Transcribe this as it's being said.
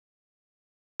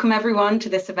Welcome everyone to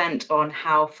this event on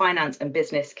how finance and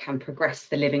business can progress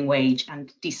the living wage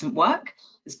and decent work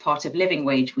as part of Living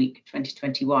Wage Week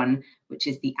 2021, which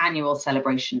is the annual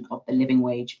celebration of the living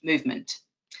wage movement.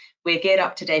 We're geared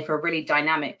up today for a really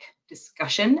dynamic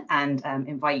discussion and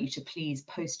invite you to please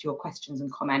post your questions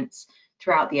and comments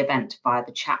throughout the event via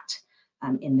the chat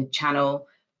in the channel,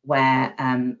 where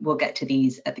we'll get to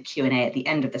these at the Q&A at the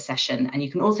end of the session. And you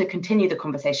can also continue the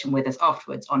conversation with us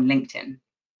afterwards on LinkedIn.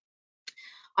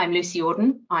 I'm Lucy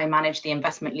Auden. I manage the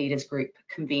Investment Leaders Group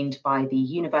convened by the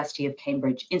University of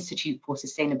Cambridge Institute for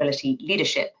Sustainability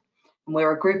Leadership. And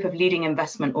we're a group of leading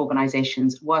investment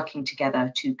organisations working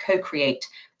together to co-create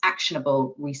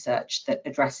actionable research that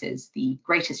addresses the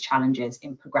greatest challenges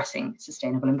in progressing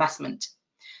sustainable investment.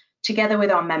 Together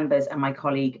with our members and my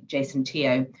colleague Jason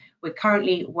Teo, we're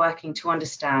currently working to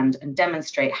understand and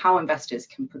demonstrate how investors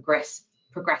can progress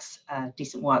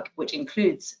decent work, which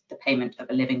includes the payment of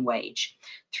a living wage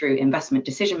through investment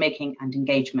decision-making and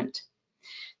engagement.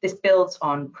 This builds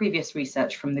on previous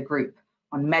research from the group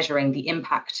on measuring the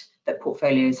impact that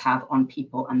portfolios have on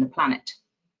people and the planet.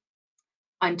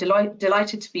 I'm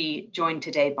delighted to be joined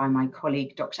today by my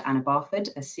colleague, Dr. Anna Barford,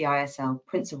 a CISL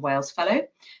Prince of Wales Fellow.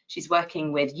 She's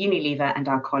working with Unilever and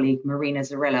our colleague, Marina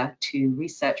Zarilla, to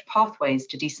research pathways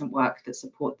to decent work that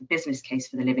support the business case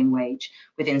for the living wage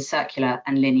within circular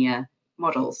and linear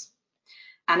models.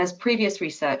 Anna's previous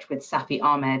research with Safi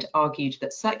Ahmed argued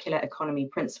that circular economy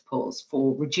principles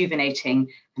for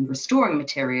rejuvenating and restoring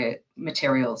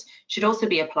materials should also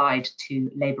be applied to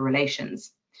labour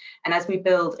relations. And as we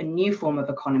build a new form of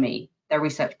economy, their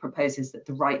research proposes that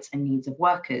the rights and needs of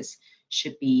workers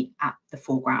should be at the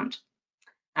foreground.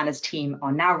 Anna's team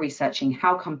are now researching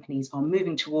how companies are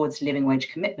moving towards living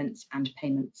wage commitments and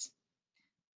payments.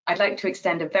 I'd like to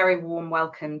extend a very warm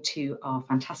welcome to our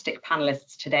fantastic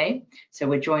panelists today. So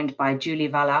we're joined by Julie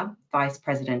Valla, Vice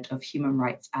President of Human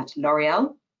Rights at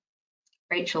L'Oreal,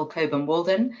 Rachel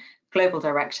Coburn-Walden, Global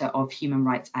Director of Human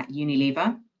Rights at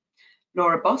Unilever,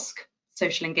 Laura Bosk,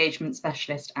 Social Engagement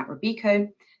Specialist at Robeco,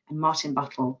 and Martin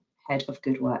Buttle, Head of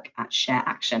Good Work at Share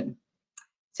Action.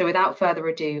 So without further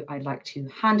ado, I'd like to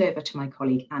hand over to my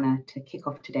colleague Anna to kick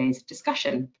off today's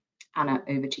discussion. Anna,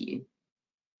 over to you.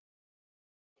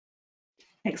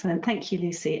 Excellent, thank you,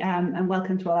 Lucy, and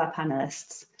welcome to all our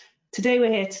panelists. Today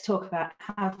we're here to talk about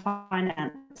how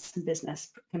finance and business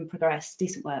can progress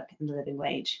decent work in the living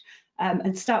wage. And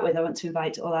to start with, I want to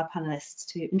invite all our panelists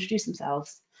to introduce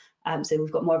themselves. So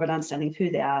we've got more of an understanding of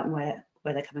who they are and where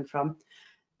they're coming from.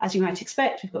 As you might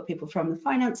expect, we've got people from the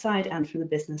finance side and from the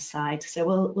business side.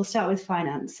 So we'll start with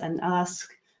finance, and I'll ask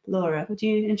Laura, would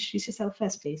you introduce yourself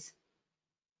first, please?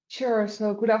 Sure.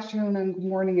 So good afternoon and good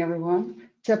morning, everyone.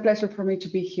 It's a pleasure for me to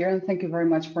be here, and thank you very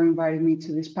much for inviting me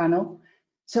to this panel.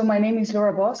 So my name is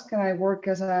Laura Bosk, and I work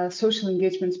as a social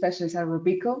engagement specialist at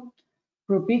Robeco.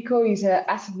 Robeco is an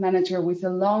asset manager with a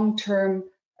long-term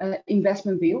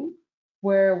investment view,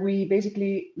 where we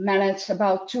basically manage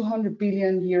about 200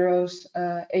 billion euros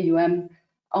AUM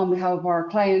on behalf of our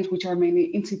clients, which are mainly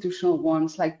institutional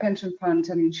ones like pension funds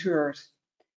and insurers.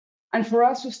 And for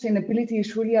us, sustainability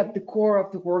is really at the core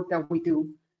of the work that we do.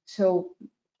 So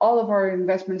all of our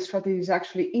investment strategies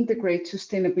actually integrate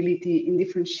sustainability in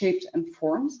different shapes and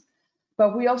forms,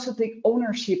 but we also take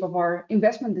ownership of our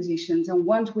investment decisions. And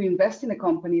once we invest in a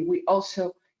company, we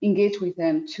also engage with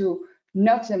them to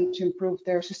nudge them to improve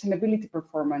their sustainability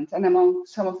performance. And among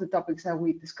some of the topics that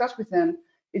we discuss with them,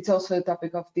 it's also a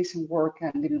topic of decent work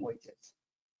and living wages.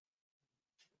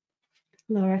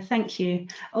 Laura, thank you.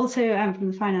 Also from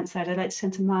the finance side, I'd like to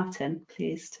turn to Martin,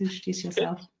 please, to introduce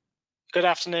yourself. Good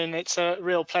afternoon. It's a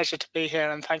real pleasure to be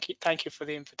here, and thank you for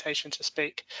the invitation to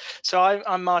speak. So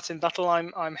I'm Martin Buttle.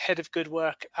 I'm Head of Good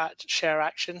Work at Share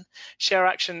Action. Share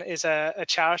Action is a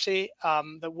charity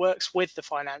that works with the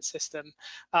finance system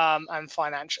and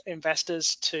financial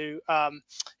investors to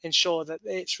ensure that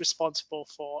it's responsible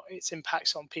for its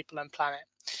impacts on people and planet.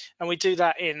 And we do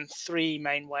that in three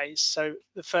main ways. So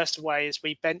the first way is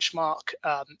we benchmark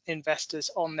investors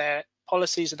on their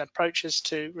policies and approaches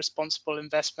to responsible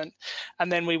investment,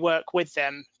 and then we work with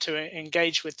them to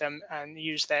engage with them and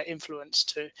use their influence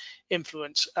to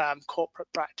influence corporate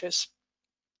practice.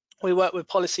 We work with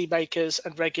policymakers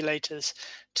and regulators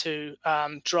to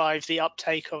drive the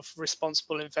uptake of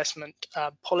responsible investment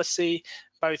policy,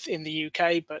 both in the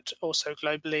UK but also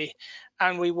globally.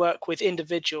 And we work with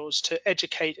individuals to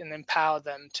educate and empower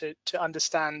them to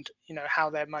understand,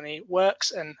 how their money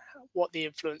works and what the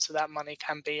influence of that money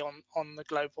can be on the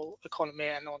global economy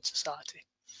and on society.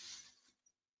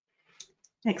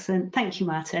 Excellent, thank you,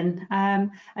 Martin.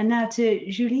 And now to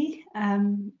Julie,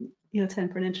 your turn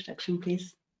for an introduction,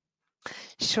 please.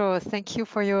 Sure, thank you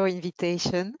for your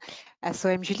invitation. So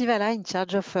I'm Julie Valla, in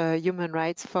charge of human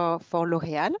rights for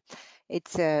L'Oréal.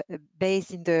 It's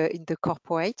based in the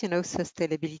corporate,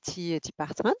 sustainability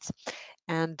department.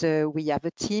 And we have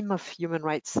a team of human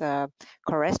rights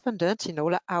correspondents in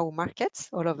all our markets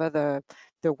all over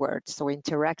the world. So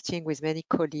interacting with many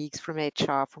colleagues from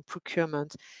HR, from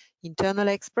procurement, internal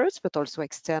experts, but also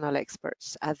external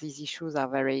experts, as these issues are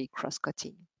very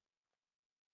cross-cutting.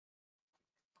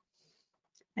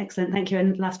 Excellent, thank you.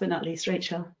 And last but not least,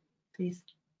 Rachel, please.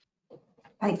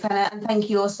 Thanks, Anna, and thank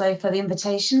you also for the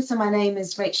invitation. So my name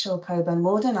is Rachel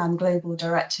Coburn-Warden. I'm Global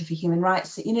Director for Human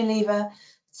Rights at Unilever.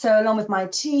 So along with my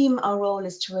team, our role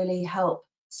is to really help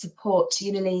support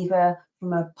Unilever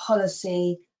from a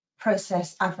policy,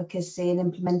 process, advocacy and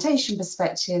implementation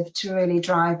perspective to really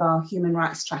drive our human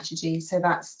rights strategy. So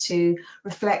that's to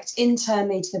reflect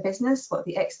internally to the business what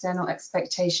the external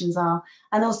expectations are,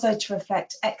 and also to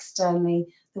reflect externally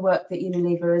the work that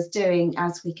Unilever is doing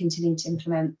as we continue to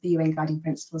implement the UN Guiding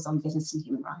Principles on Business and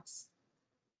Human Rights.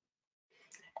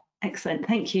 Excellent,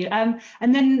 thank you. And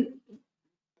then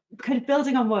kind of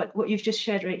building on what you've just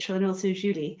shared, Rachel, and also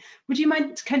Julie, would you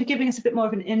mind kind of giving us a bit more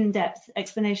of an in-depth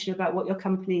explanation about what your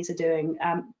companies are doing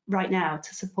right now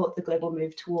to support the global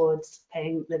move towards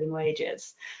paying living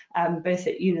wages, both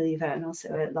at Unilever and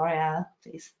also at L'Oréal,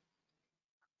 please?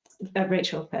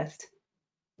 Rachel first.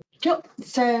 Sure.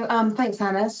 So thanks,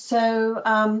 Anna.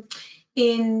 So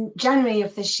in January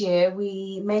of this year,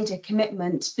 we made a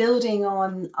commitment building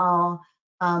on our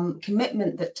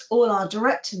commitment that all our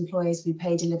direct employees be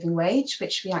paid a living wage,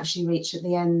 which we actually reached at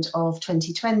the end of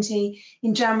 2020.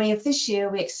 In January of this year,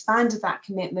 we expanded that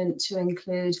commitment to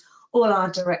include all our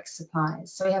direct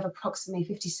suppliers. So we have approximately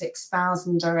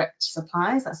 56,000 direct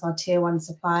suppliers, that's our tier 1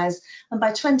 suppliers. And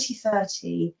by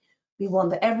 2030, we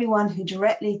want that everyone who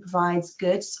directly provides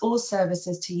goods or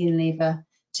services to Unilever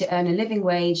to earn a living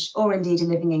wage or indeed a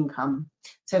living income.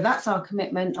 So that's our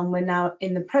commitment, and we're now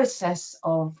in the process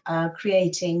of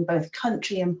creating both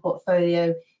country and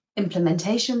portfolio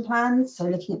implementation plans. So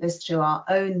looking at this through our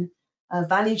own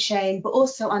value chain, but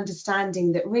also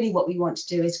understanding that really what we want to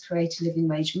do is create a living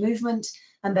wage movement,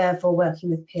 and therefore working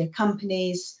with peer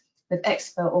companies, with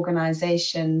expert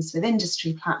organisations, with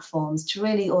industry platforms to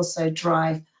really also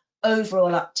drive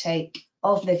overall uptake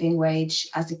of living wage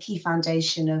as a key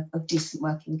foundation of decent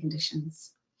working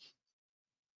conditions.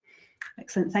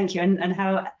 Excellent, thank you. And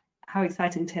how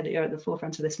exciting to hear that you're at the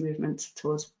forefront of this movement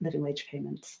towards living wage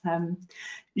payments.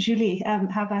 Julie,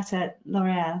 how about at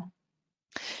L'Oréal?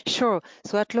 Sure.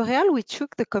 So at L'Oréal, we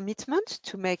took the commitment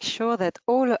to make sure that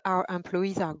all our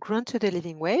employees are granted a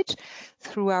living wage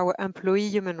through our employee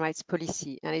human rights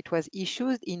policy. And it was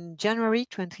issued in January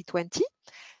 2020.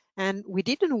 And we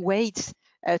didn't wait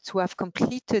to have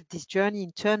completed this journey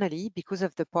internally because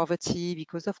of the poverty,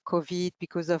 because of COVID,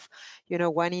 because of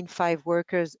 1 in 5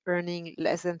 workers earning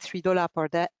less than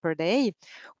 $3 per day.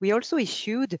 We also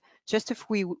issued just a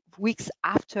few weeks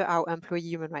after our employee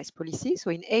human rights policy. So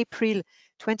in April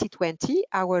 2020,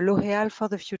 our L'Oréal for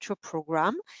the Future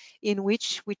program, in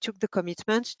which we took the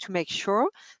commitment to make sure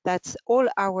that all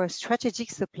our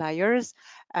strategic suppliers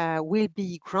will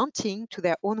be granting to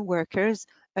their own workers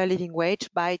a living wage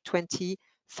by 2030.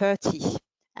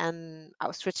 And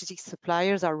our strategic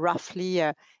suppliers are roughly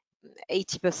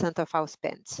 80% of our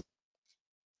spend.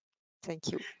 Thank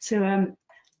you. So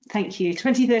thank you.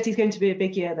 2030 is going to be a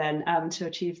big year then to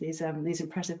achieve these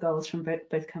impressive goals from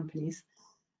both companies.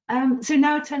 So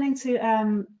now turning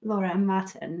to Laura and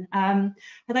Martin, I'd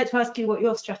like to ask you what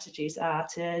your strategies are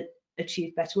to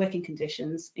achieve better working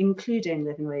conditions, including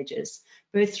living wages,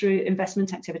 both through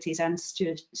investment activities and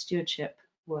stewardship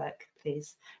work,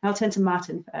 please. I'll turn to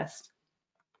Martin first.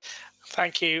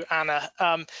 Thank you, Anna.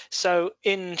 So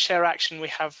in Share Action, we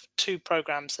have 2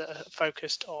 programs that are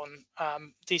focused on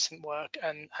decent work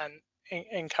and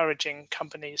encouraging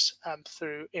companies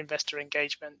through investor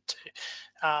engagement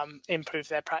to improve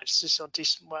their practices on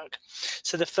decent work.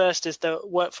 So the first is the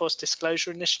Workforce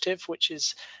Disclosure Initiative, which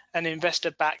is an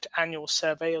investor-backed annual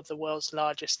survey of the world's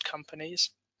largest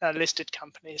companies, listed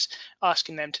companies,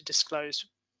 asking them to disclose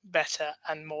better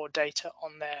and more data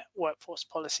on their workforce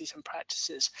policies and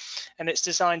practices. And it's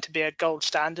designed to be a gold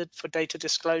standard for data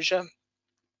disclosure,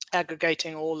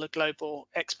 aggregating all the global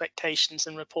expectations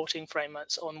and reporting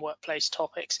frameworks on workplace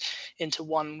topics into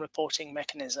one reporting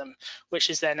mechanism, which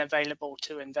is then available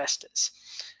to investors.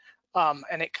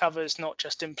 And it covers not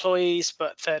just employees,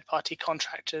 but third-party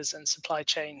contractors and supply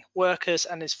chain workers,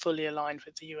 and is fully aligned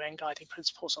with the UN Guiding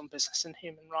Principles on Business and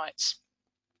Human Rights.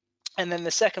 And then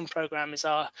the second program is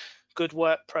our Good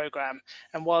Work program.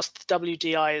 And whilst the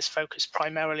WDI is focused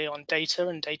primarily on data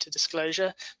and data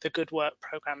disclosure, the Good Work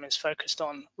program is focused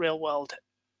on real-world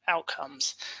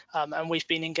outcomes. And we've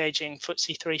been engaging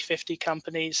FTSE 350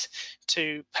 companies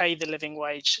to pay the living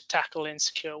wage, tackle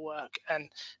insecure work, and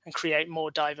create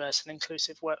more diverse and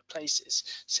inclusive workplaces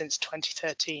since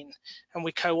 2013. And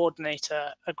we coordinate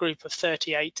a group of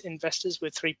 38 investors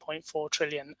with 3.4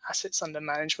 trillion assets under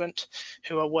management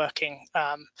who are working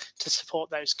to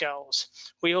support those goals.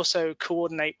 We also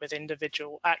coordinate with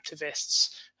individual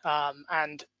activists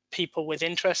and people with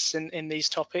interests in these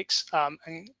topics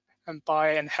and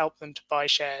buy and help them to buy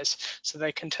shares so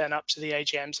they can turn up to the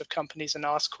AGMs of companies and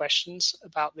ask questions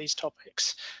about these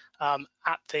topics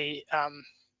at the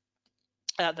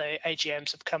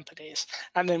AGMs of companies.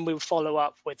 And then we'll follow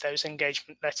up with those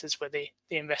engagement letters with the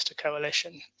investor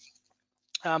coalition.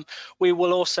 We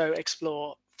will also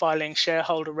explore filing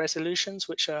shareholder resolutions,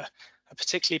 which are a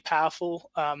particularly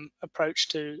powerful approach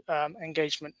to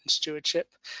engagement and stewardship.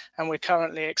 And we're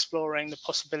currently exploring the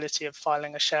possibility of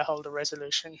filing a shareholder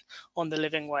resolution on the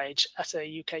living wage at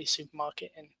a UK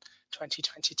supermarket in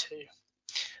 2022.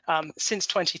 Since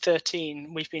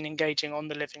 2013, we've been engaging on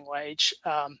the living wage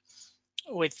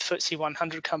with FTSE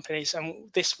 100 companies, and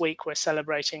this week we're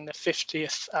celebrating the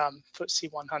 50th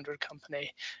FTSE 100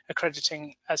 company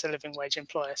accrediting as a living wage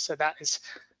employer. So that is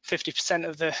 50%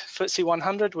 of the FTSE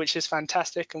 100, which is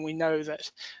fantastic, and we know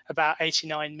that about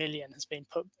 89 million has been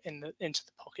put into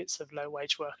the pockets of low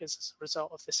wage workers as a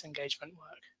result of this engagement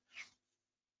work.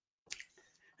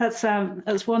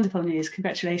 That's wonderful news.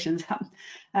 Congratulations,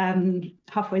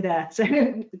 halfway there. So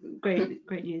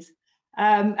great news.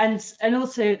 And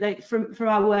also, like from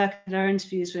our work and our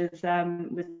interviews with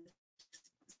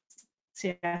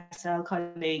CISL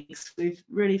colleagues, we've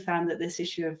really found that this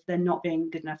issue of there not being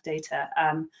good enough data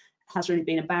has really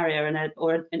been a barrier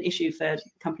or an issue for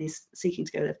companies seeking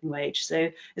to go living wage. So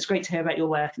it's great to hear about your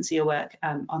work and see your work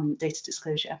on data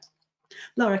disclosure.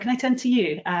 Laura, can I turn to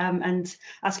you and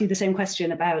ask you the same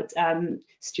question about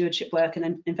stewardship work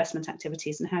and investment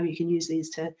activities and how you can use these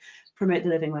to promote the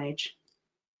living wage?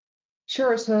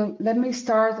 Sure, so let me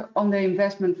start on the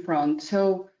investment front.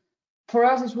 So for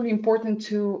us, it's really important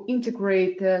to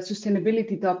integrate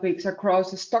sustainability topics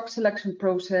across the stock selection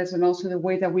process and also the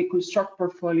way that we construct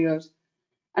portfolios.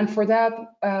 And for that,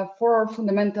 for our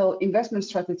fundamental investment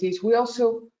strategies, we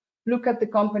also look at the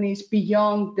companies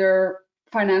beyond their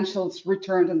financials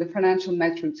returns and the financial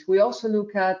metrics. We also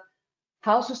look at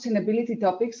how sustainability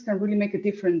topics can really make a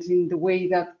difference in the way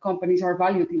that companies are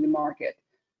valued in the market.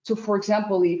 So for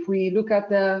example, if we look at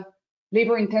the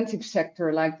labor-intensive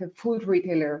sector, like the food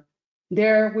retailer,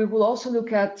 there we will also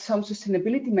look at some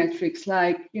sustainability metrics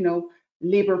like,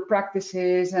 labor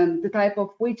practices and the type of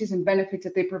wages and benefits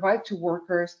that they provide to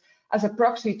workers as a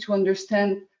proxy to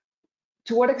understand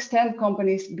to what extent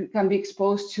companies can be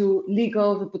exposed to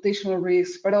legal, reputational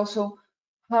risks, but also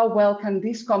how well can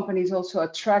these companies also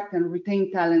attract and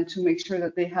retain talent to make sure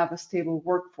that they have a stable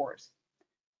workforce.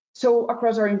 So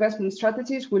across our investment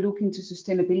strategies, we look into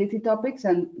sustainability topics,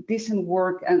 and decent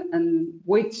work and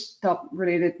wage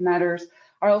related matters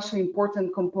are also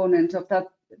important components of that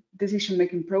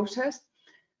decision-making process.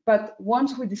 But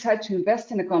once we decide to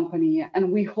invest in a company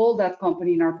and we hold that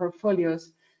company in our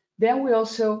portfolios, then we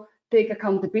also take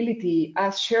accountability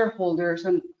as shareholders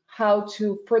on how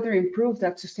to further improve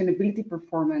that sustainability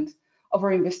performance of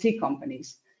our investee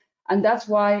companies. And that's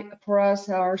why for us,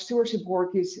 our stewardship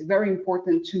work is very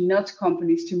important to nudge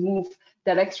companies to move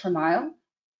that extra mile.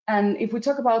 And if we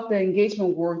talk about the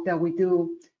engagement work that we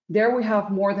do, there we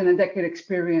have more than a decade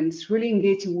experience really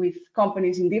engaging with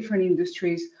companies in different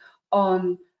industries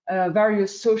on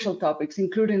various social topics,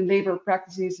 including labor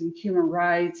practices and human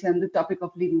rights and the topic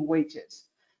of living wages.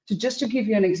 So just to give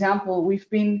you an example, we've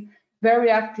been very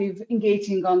active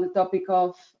engaging on the topic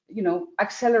of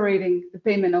accelerating the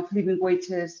payment of living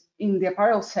wages in the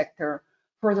apparel sector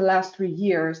for the last 3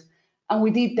 years. And we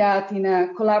did that in a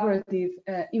collaborative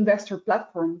investor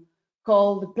platform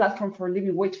called the Platform for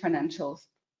Living Wage Financials.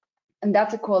 And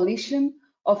that's a coalition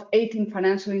of 18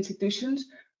 financial institutions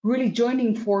really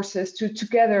joining forces to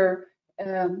together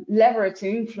leverage the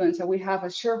influence that we have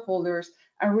as shareholders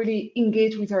and really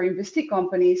engage with our investee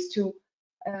companies to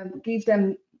give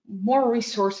them more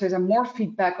resources and more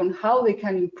feedback on how they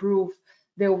can improve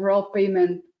the overall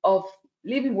payment of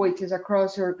living wages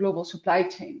across their global supply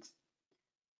chains.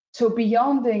 So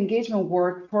beyond the engagement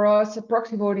work, for us,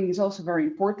 proxy voting is also very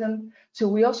important. So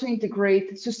we also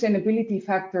integrate sustainability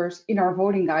factors in our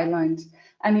voting guidelines.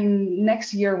 And in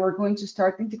next year, we're going to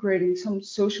start integrating some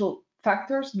social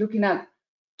factors, looking at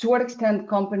to what extent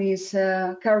companies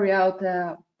carry out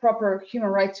proper human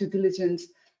rights due diligence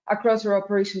across our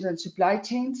operations and supply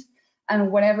chains.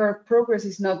 And whenever progress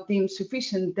is not deemed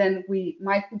sufficient, then we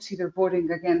might consider voting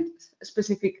against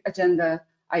specific agenda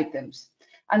items.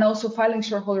 And also filing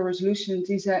shareholder resolutions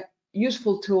is a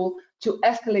useful tool to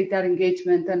escalate that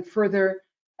engagement and further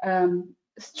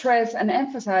stress and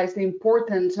emphasize the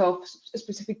importance of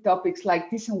specific topics like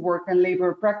decent work and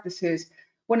labor practices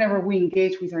whenever we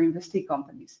engage with our investee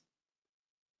companies.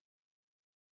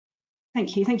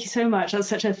 Thank you so much. That's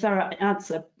such a thorough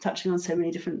answer, touching on so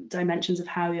many different dimensions of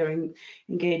how you're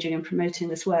engaging and promoting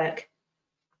this work.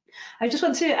 I just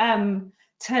want to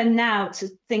turn now to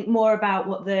think more about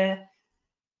what the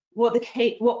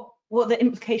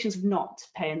implications of not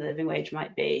paying the living wage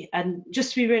might be. And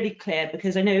just to be really clear,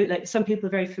 because I know like some people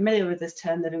are very familiar with this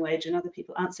term living wage and other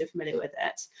people aren't so familiar with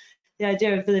it. The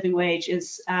idea of the living wage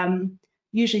is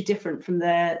usually different from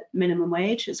the minimum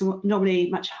wage. It's normally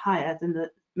much higher than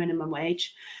the minimum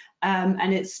wage,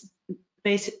 and it's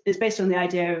based on the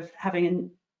idea of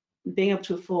being able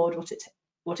to afford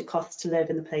what it costs to live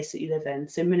in the place that you live in.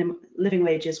 So minimum living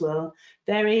wages will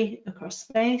vary across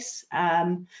space,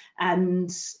 and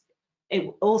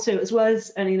it also, as well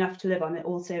as earning enough to live on, it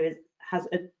also has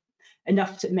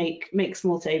enough to make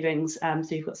small savings, so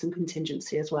you've got some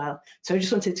contingency as well. So I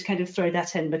just wanted to kind of throw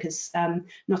that in because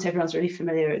not everyone's really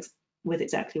familiar with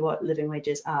exactly what living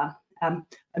wages are.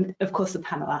 And of course the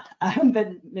panel are, but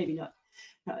maybe not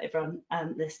everyone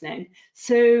listening.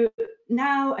 So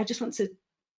now I just want to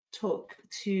talk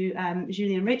to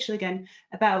Julie and Rachel again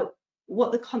about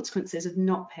what the consequences of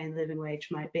not paying the living wage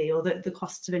might be, or the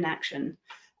costs of inaction.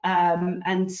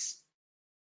 And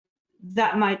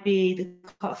that might be the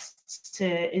costs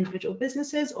to individual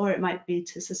businesses, or it might be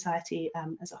to society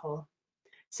as a whole.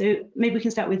 So maybe we can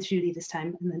start with Julie this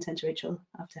time and then turn to Rachel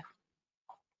after.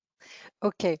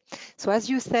 Okay, so as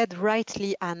you said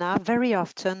rightly, Anna, very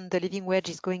often the living wage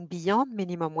is going beyond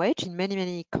minimum wage in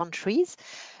many countries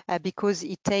because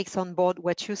it takes on board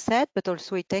what you said, but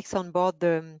also it takes on board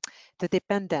the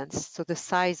dependents, so the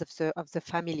size of the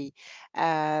family,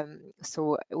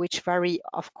 so which vary,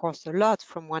 of course, a lot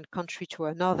from one country to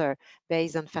another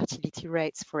based on fertility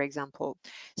rates, for example.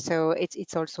 So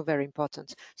it's also very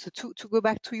important. So to go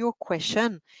back to your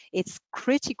question, it's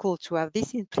critical to have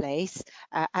this in place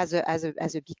as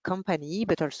a big company,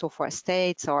 but also for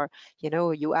states, or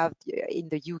you have in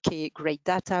the UK great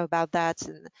data about that,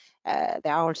 and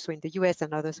there are also in the US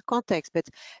and other contexts. But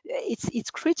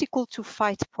it's critical to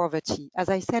fight poverty. As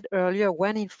I said earlier,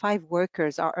 1 in 5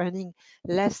 workers are earning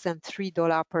less than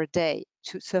 $3 per day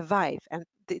to survive, and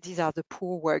these are the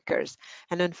poor workers.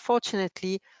 And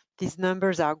unfortunately, these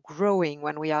numbers are growing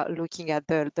when we are looking at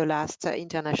the last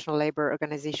International Labour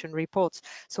Organization reports.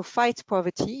 So fight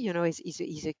poverty,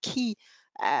 is a key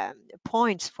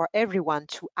point for everyone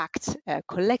to act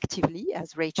collectively.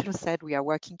 As Rachel said, we are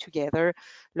working together,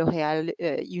 L'Oréal,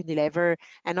 Unilever,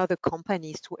 and other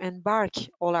companies to embark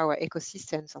all our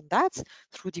ecosystems on that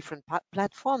through different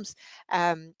platforms.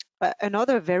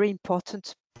 Another very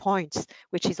important point,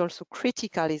 which is also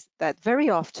critical, is that very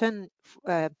often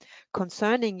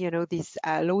concerning these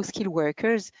low-skilled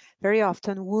workers, very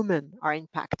often women are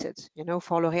impacted.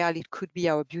 For L'Oréal, it could be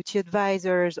our beauty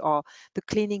advisors or the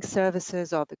cleaning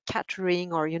services or the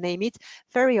catering, or you name it.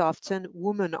 Very often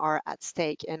women are at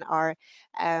stake and are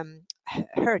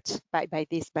hurt by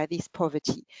this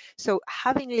poverty. So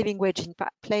having living wage in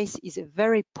place is a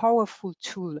very powerful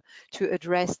tool to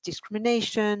address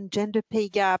discrimination, gender pay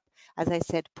gap, as I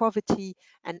said, poverty,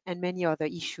 and many other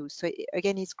issues. So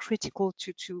again, it's critical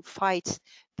to fight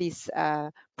these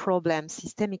problems,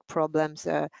 systemic problems,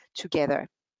 together.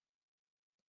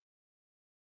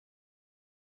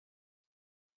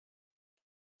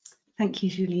 Thank you,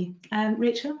 Julie.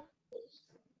 Rachel?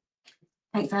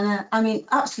 Thanks, Anna. I mean,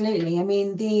 absolutely. I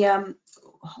mean,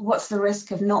 what's the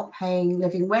risk of not paying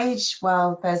living wage?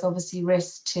 Well, there's obviously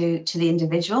risk to the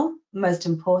individual, most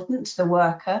important, to the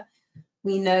worker.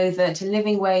 We know that a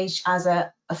living wage as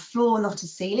a floor, not a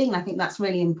ceiling, I think that's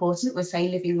really important. We're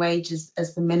saying living wage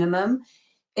as the minimum,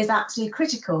 is absolutely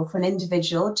critical for an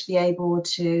individual to be able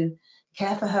to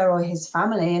care for her or his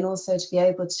family, and also to be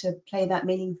able to play that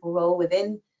meaningful role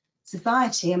within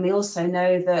society. And we also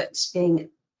know that being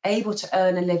able to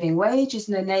earn a living wage is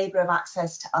an enabler of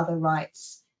access to other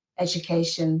rights,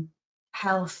 education,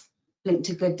 health, linked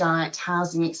to good diet,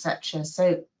 housing, etc.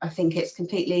 So I think it's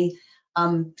completely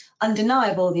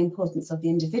undeniable the importance of the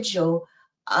individual.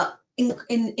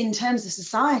 In terms of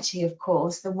society, of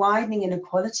course, the widening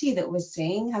inequality that we're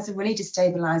seeing has a really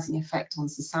destabilizing effect on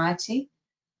society,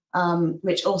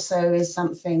 which also is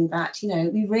something that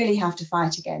we really have to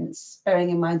fight against, bearing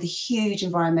in mind the huge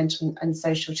environmental and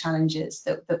social challenges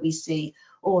that we see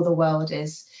all the world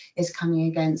is coming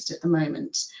against at the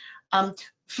moment.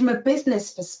 From a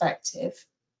business perspective,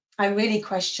 I really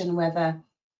question whether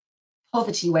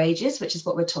poverty wages, which is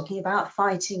what we're talking about,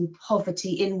 fighting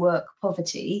poverty, in-work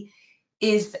poverty,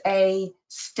 is a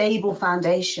stable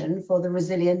foundation for the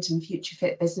resilient and future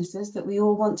fit businesses that we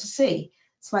all want to see.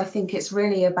 So I think it's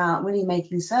really about really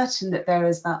making certain that there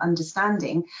is that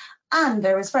understanding and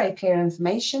there is very clear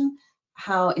information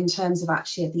how, in terms of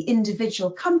actually at the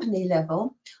individual company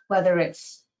level, whether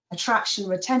it's attraction,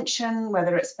 retention,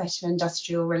 whether it's better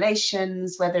industrial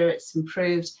relations, whether it's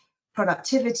improved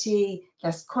productivity,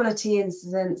 less quality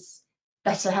incidents,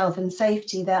 better health and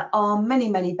safety, there are many,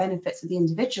 many benefits at the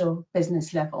individual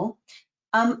business level.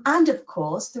 And of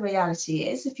course, the reality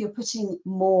is if you're putting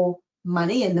more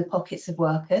money in the pockets of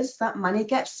workers, that money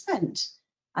gets spent.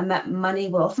 And that money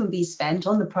will often be spent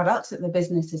on the products that the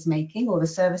business is making or the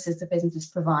services the business is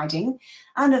providing.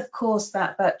 And of course,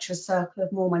 that virtuous circle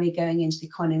of more money going into the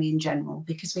economy in general,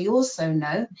 because we also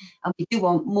know, and we do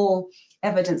want more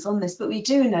evidence on this, but we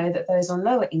do know that those on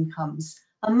lower incomes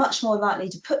are much more likely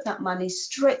to put that money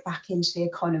straight back into the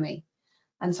economy.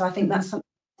 And so I think that's something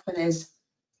that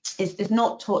is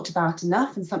not talked about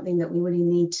enough, and something that we really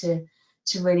need to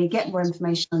really get more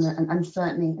information on it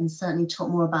and certainly talk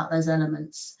more about those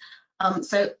elements.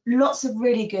 So lots of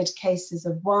really good cases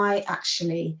of why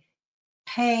actually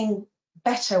paying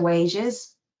better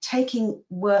wages, taking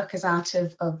workers out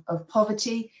of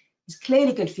poverty is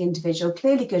clearly good for the individual,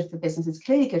 clearly good for businesses,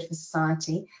 clearly good for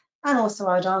society, and also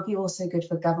I'd argue also good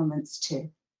for governments too.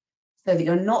 So that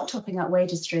you're not topping up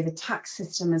wages through the tax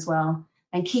system as well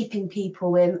and keeping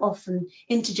people in often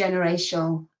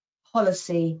intergenerational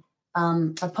policy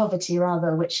of poverty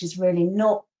rather, which is really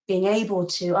not being able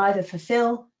to either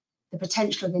fulfill the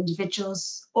potential of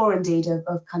individuals or indeed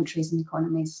of countries and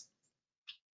economies.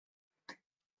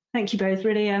 Thank you both.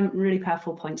 Really, really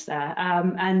powerful points there.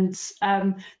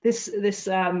 This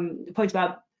point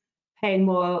about paying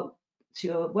more to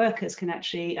your workers can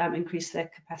actually increase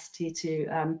their capacity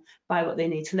to buy what they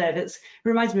need to live. It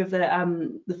reminds me of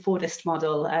the Fordist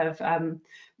model of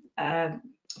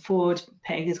Ford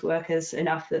paying his workers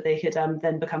enough that they could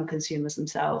then become consumers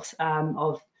themselves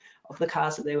of the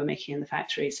cars that they were making in the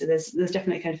factory. So there's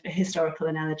definitely kind of a historical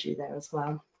analogy there as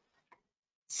well.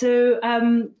 So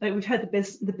we've heard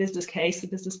the business case, the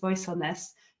business voice on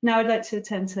this. Now I'd like to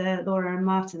turn to Laura and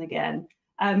Martin again,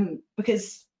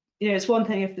 because it's one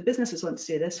thing if the businesses want to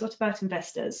do this. What about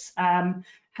investors?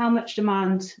 How much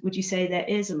demand would you say there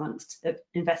is amongst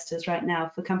investors right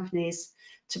now for companies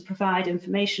to provide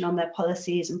information on their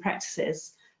policies and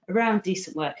practices around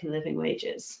decent work and living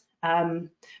wages,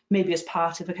 maybe as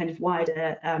part of a kind of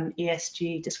wider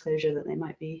ESG disclosure that they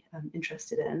might be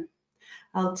interested in?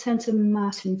 I'll turn to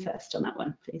Martin first on that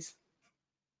one, please.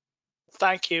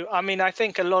 Thank you. I mean, I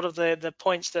think a lot of the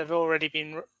points that have already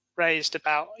been raised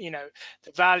about,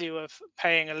 the value of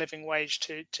paying a living wage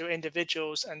to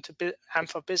individuals and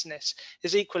for business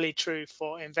is equally true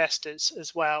for investors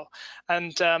as well.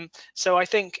 And so I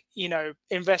think,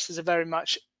 investors are very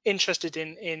much interested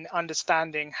in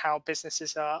understanding how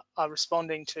businesses are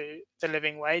responding to the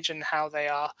living wage and how they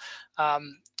are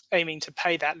aiming to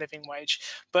pay that living wage.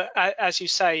 But as you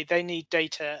say, they need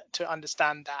data to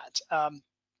understand that.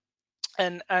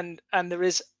 And there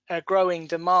is a growing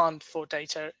demand for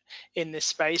data in this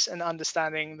space and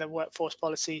understanding the workforce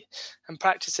policy and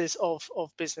practices of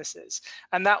businesses.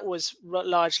 And that was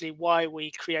largely why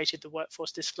we created the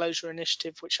Workforce Disclosure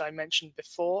Initiative, which I mentioned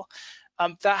before.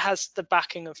 That has the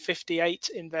backing of 58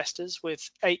 investors with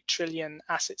 8 trillion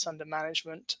assets under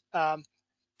management.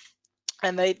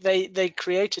 And they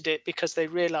created it because they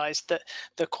realized that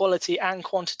the quality and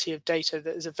quantity of data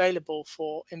that is available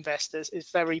for investors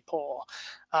is very poor.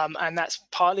 And that's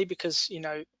partly because,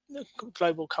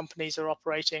 global companies are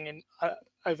operating in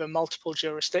over multiple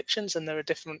jurisdictions, and there are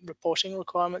different reporting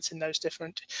requirements in those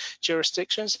different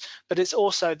jurisdictions. But it's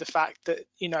also the fact that,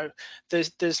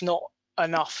 there's not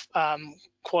enough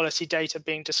quality data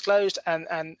being disclosed,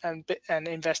 and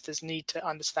investors need to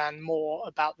understand more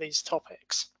about these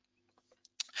topics.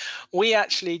 We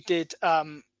actually did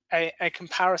a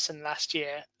comparison last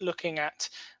year looking at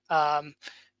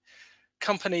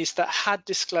companies that had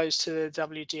disclosed to the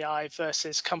WDI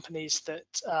versus companies that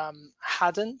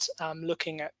hadn't,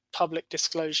 looking at public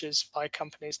disclosures by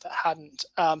companies that hadn't.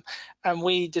 And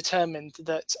we determined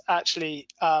that actually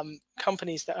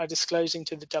companies that are disclosing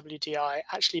to the WDI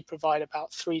actually provide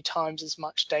about 3 times as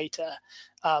much data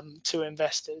to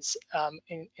investors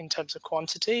in terms of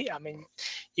quantity. I mean,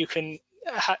 you can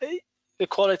the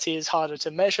quality is harder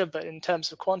to measure, but in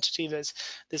terms of quantity, there's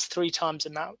 3 times the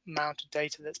amount of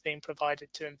data that's being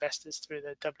provided to investors through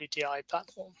the WDI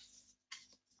platform.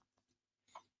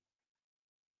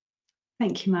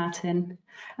 Thank you, Martin.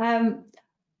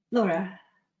 Laura.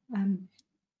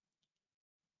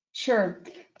 Sure.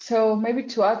 So maybe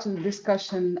to add to the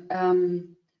discussion,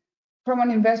 from an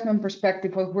investment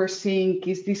perspective, what we're seeing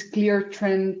is this clear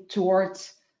trend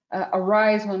towards a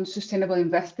rise on sustainable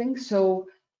investing. So,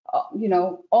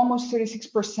 almost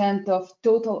 36% of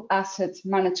total assets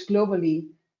managed globally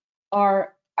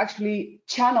are actually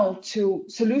channeled to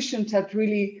solutions that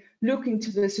really look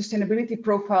into the sustainability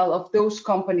profile of those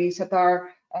companies that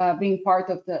are being part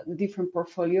of the different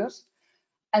portfolios.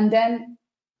 And then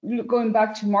going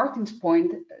back to Martin's point,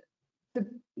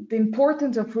 the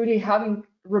importance of really having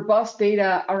robust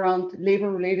data around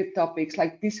labor-related topics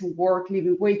like decent work,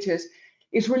 living wages,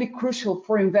 is really crucial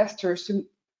for investors to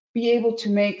be able to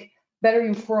make better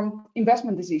informed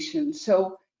investment decisions.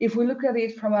 So if we look at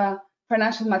it from a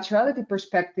financial materiality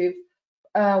perspective,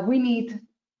 we need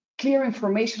clear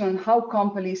information on how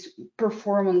companies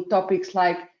perform on topics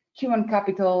like human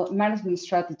capital management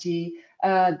strategy,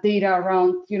 data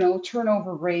around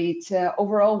turnover rates,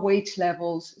 overall wage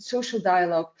levels, social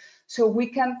dialogue, so we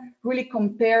can really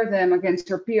compare them against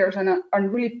their peers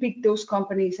and really pick those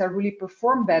companies that really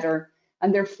perform better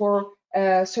and therefore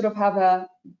sort of have a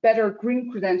better green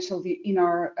credential in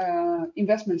our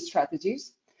investment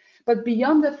strategies. But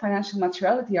beyond the financial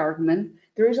materiality argument,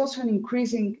 there is also an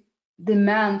increasing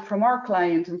demand from our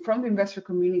clients and from the investor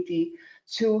community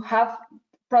to have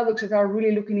products that are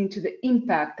really looking into the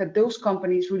impact that those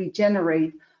companies really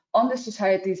generate on the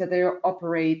societies that they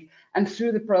operate and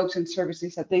through the products and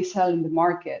services that they sell in the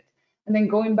market. And then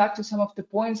going back to some of the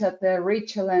points that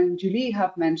Rachel and Julie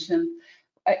have mentioned,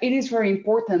 it is very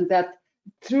important that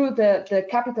through the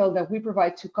capital that we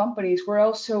provide to companies, we're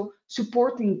also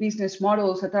supporting business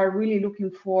models that are really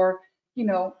looking for,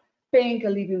 paying a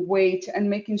living wage and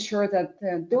making sure that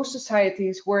those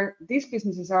societies where these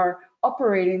businesses are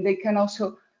operating, they can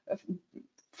also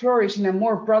flourish in a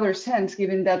more broader sense,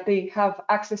 given that they have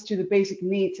access to the basic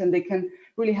needs and they can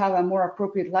really have a more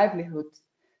appropriate livelihood.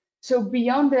 So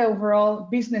beyond the overall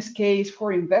business case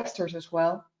for investors as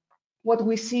well, what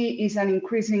we see is an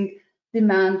increasing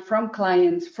demand from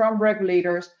clients, from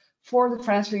regulators, for the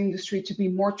financial industry to be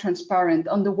more transparent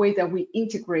on the way that we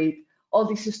integrate all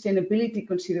these sustainability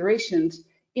considerations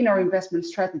in our investment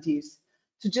strategies.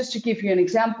 So just to give you an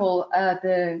example, at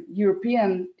the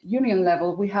European Union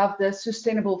level, we have the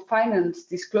Sustainable Finance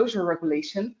Disclosure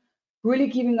Regulation, really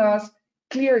giving us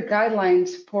clear guidelines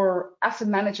for asset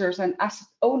managers and asset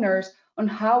owners on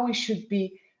how we should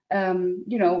be,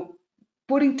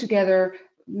 putting together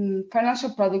financial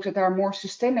products that are more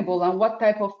sustainable and what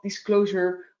type of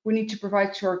disclosure we need to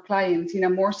provide to our clients in a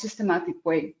more systematic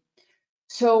way.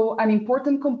 So an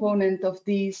important component of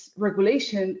this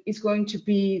regulation is going to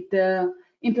be the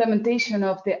implementation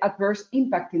of the adverse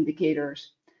impact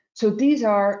indicators. So these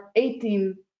are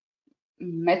 18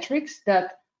 metrics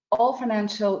that all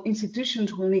financial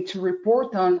institutions will need to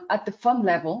report on at the fund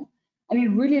level. And it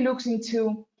really looks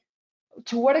into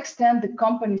to what extent the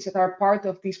companies that are part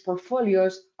of these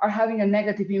portfolios are having a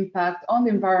negative impact on the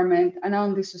environment and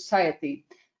on the society.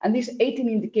 And these 18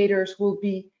 indicators will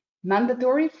be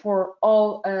mandatory for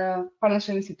all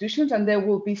financial institutions, and they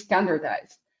will be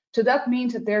standardized. So that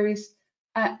means that there is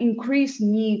an increased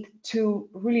need to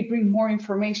really bring more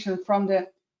information from the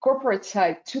corporate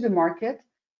side to the market,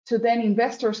 so then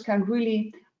investors can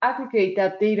really aggregate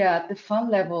that data at the fund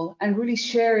level and really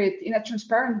share it in a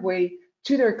transparent way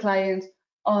to their clients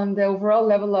on the overall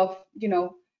level of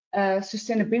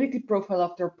sustainability profile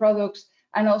of their products,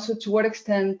 and also to what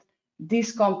extent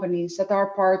these companies that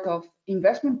are part of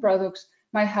investment products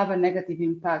might have a negative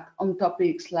impact on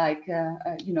topics like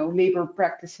labor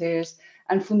practices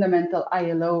and fundamental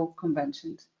ILO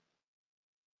conventions.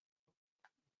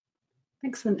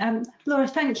 Excellent. Laura,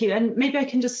 thank you. And maybe I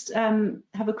can just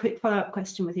have a quick follow-up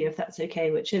question with you, if that's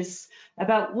okay, which is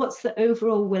about what's the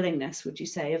overall willingness, would you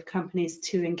say, of companies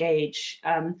to engage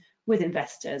with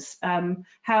investors?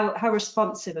 How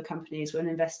responsive are companies when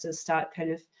investors start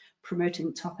kind of promoting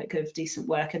the topic of decent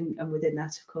work and within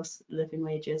that, of course, living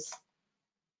wages?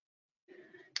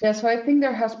 Yeah, so I think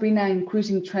there has been an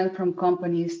increasing trend from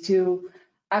companies to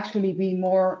actually be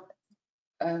more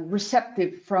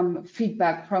receptive from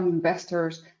feedback from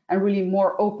investors and really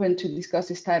more open to discuss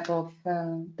this type of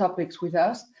topics with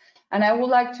us. And I would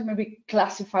like to maybe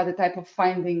classify the type of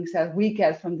findings that we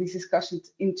get from these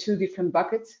discussions in two different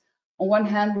buckets. On one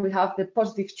hand, we have the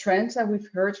positive trends that we've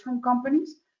heard from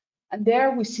companies. And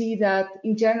there we see that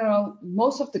in general,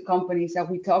 most of the companies that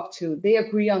we talk to, they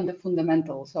agree on the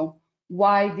fundamentals. So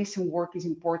why decent work is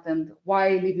important, why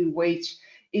living wage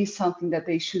is something that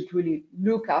they should really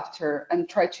look after and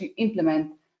try to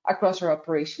implement across their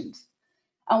operations.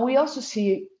 And we also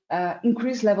see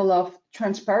increased level of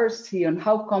transparency on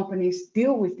how companies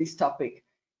deal with this topic,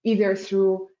 either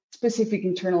through specific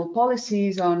internal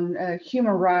policies on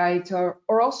human rights,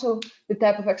 or also the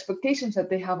type of expectations that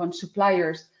they have on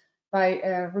suppliers by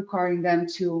requiring them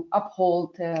to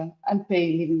uphold and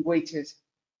pay living wages.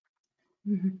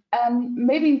 And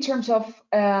maybe in terms of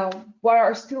what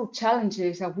are still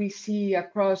challenges that we see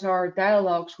across our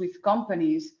dialogues with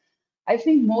companies, I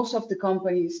think most of the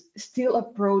companies still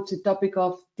approach the topic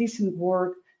of decent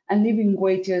work and living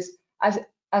wages as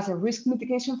a risk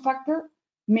mitigation factor,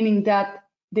 meaning that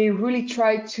they really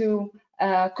try to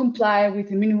comply with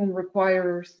the minimum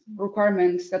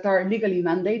requirements that are legally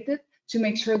mandated to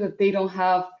make sure that they don't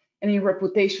have any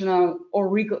reputational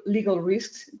or legal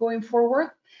risks going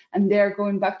forward. And they're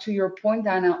going back to your point,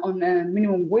 Anna, on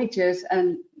minimum wages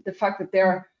and the fact that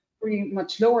they're pretty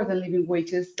much lower than living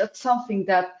wages. That's something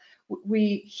that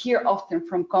we hear often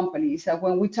from companies. That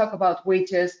when we talk about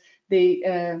wages, they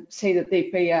say that they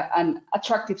pay an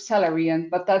attractive salary,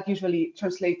 but that usually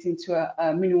translates into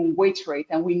a minimum wage rate.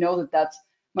 And we know that that's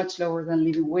much lower than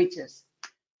living wages.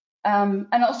 And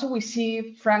also we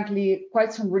see, frankly,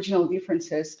 quite some regional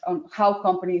differences on how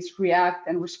companies react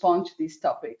and respond to these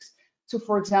topics. So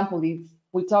for example, if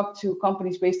we talk to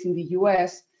companies based in the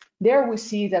US, there we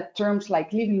see that terms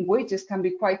like living wages can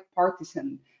be quite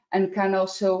partisan and can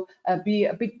also be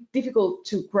a bit difficult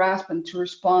to grasp and to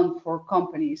respond for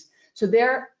companies. So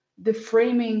there, the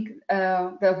framing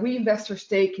that we investors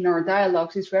take in our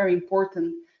dialogues is very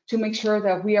important to make sure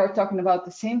that we are talking about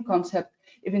the same concept,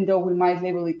 even though we might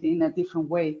label it in a different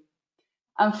way.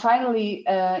 And finally,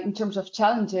 in terms of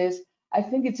challenges, I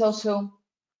think it's also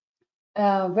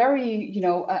very,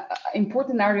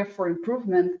 important area for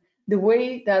improvement, the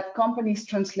way that companies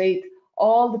translate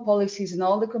all the policies and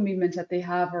all the commitments that they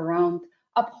have around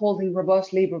upholding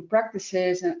robust labor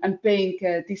practices and paying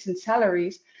decent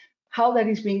salaries, how that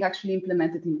is being actually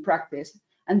implemented in practice.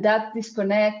 And that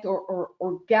disconnect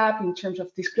or gap in terms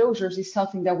of disclosures is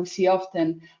something that we see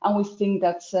often, and we think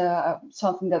that's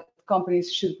something that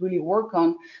companies should really work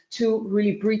on to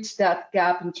really bridge that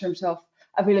gap in terms of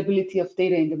availability of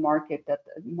data in the market that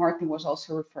Martin was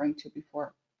also referring to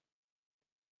before.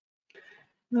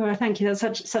 Laura, thank you.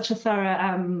 That's such a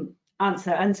thorough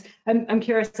answer. And I'm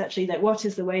curious actually that what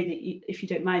is the way that you, if you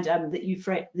don't mind, that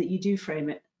you do frame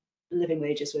it, living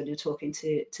wages, when you're talking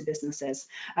to businesses.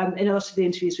 In a lot of the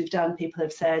interviews we've done, people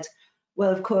have said,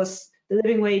 well, of course, the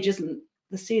living wage isn't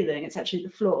the ceiling, it's actually the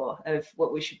floor of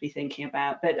what we should be thinking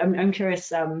about. But I'm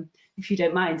curious, if you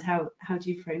don't mind, how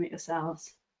do you frame it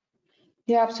yourselves?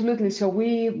 Yeah, absolutely. So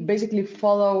we basically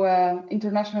follow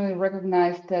internationally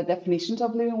recognized definitions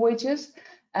of living wages.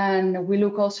 And we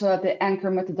look also at the anchor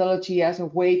methodology as a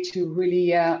way to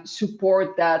really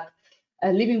support that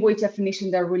living wage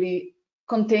definition that really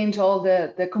contains all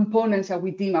the components that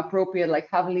we deem appropriate, like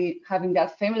having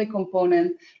that family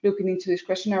component, looking into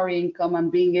discretionary income,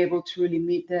 and being able to really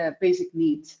meet the basic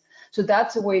needs. So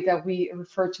that's a way that we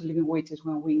refer to living wages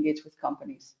when we engage with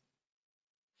companies.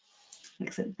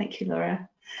 Excellent, thank you, Laura.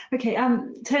 Okay,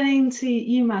 turning to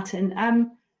you, Martin.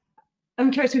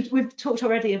 I'm curious, we've talked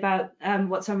already about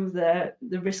what some of the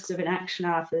risks of inaction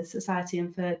are for society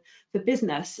and for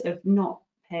business of not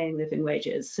paying living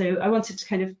wages. So I wanted to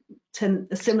kind of turn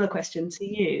a similar question to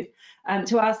you,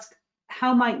 to ask,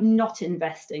 how might not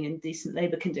investing in decent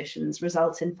labour conditions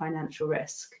result in financial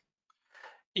risk?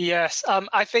 Yes,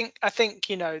 I think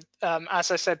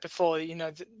as I said before,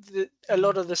 a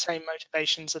lot of the same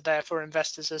motivations are there for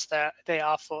investors as they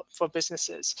are for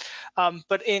businesses.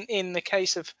 But in the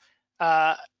case of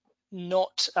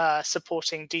not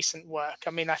supporting decent work, I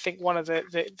mean, I think one of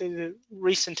the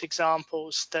recent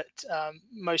examples that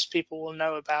most people will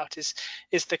know about is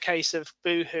the case of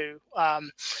Boohoo,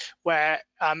 where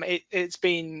it's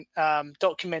been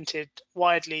documented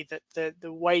widely that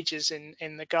the wages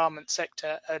in the garment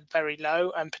sector are very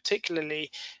low, and particularly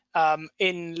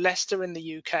in Leicester in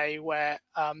the UK, where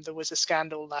there was a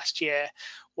scandal last year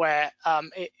where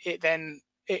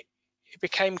it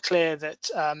became clear that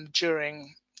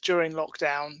during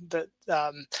lockdown that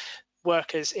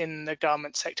workers in the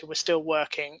garment sector were still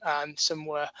working, and some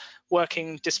were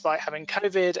working despite having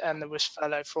COVID, and there was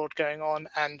furlough fraud going on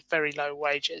and very low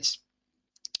wages.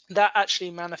 that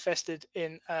actually manifested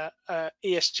in a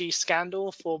ESG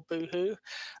scandal for Boohoo,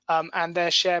 and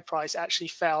their share price actually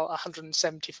fell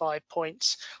 175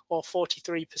 points, or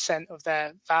 43% of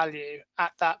their value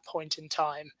at that point in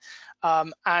time.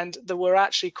 And there were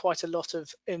actually quite a lot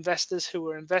of investors who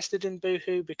were invested in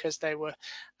Boohoo because they were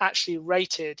actually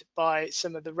rated by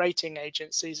some of the rating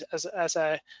agencies as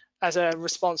a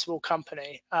responsible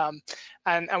company,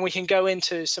 and we can go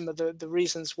into some of the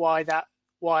reasons why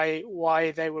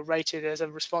they were rated as a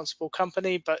responsible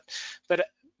company, but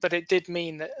it did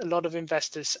mean that a lot of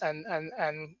investors and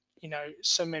you know,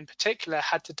 some in particular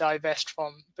had to divest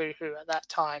from Boohoo at that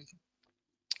time.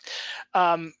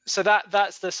 So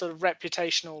that's the sort of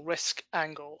reputational risk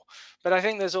angle, but I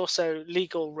think there's also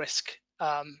legal risk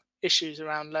issues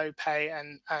around low pay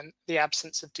and the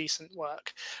absence of decent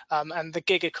work, and the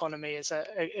gig economy is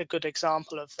a good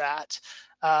example of that.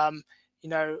 You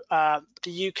know,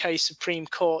 the UK Supreme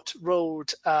Court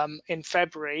ruled in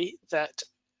February that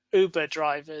Uber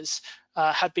drivers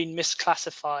had been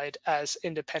misclassified as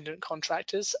independent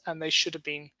contractors, and they should have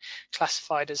been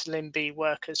classified as Lim B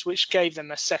workers, which gave them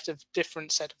a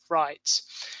different set of rights.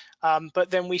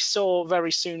 But then we saw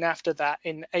very soon after that,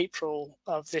 in April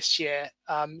of this year,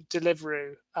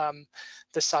 Deliveroo,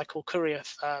 the cycle courier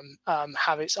firm,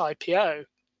 have its IPO.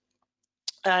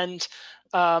 And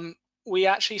we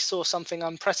actually saw something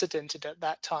unprecedented at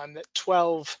that time, that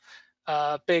 12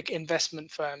 big investment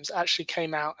firms actually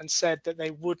came out and said that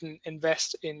they wouldn't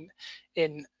invest in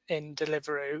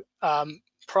Deliveroo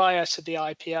prior to the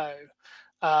IPO.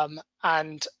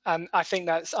 And I think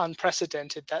that's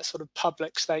unprecedented, that sort of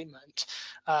public statement,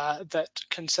 that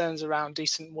concerns around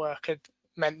decent work had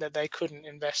meant that they couldn't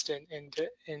invest in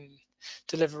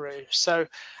Deliveroo. So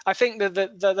I think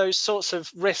that those sorts of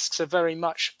risks are very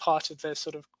much part of the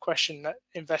sort of question that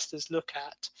investors look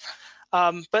at.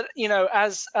 But you know,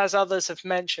 as others have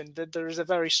mentioned, that there is a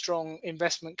very strong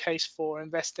investment case for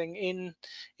investing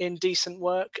in decent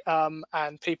work,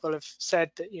 and people have said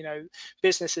that, you know,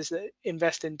 businesses that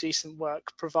invest in decent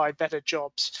work provide better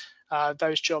jobs.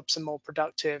 Those jobs are more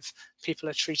productive, people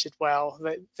are treated well,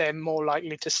 they're more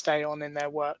likely to stay on in their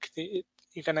work.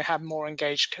 You're going to have more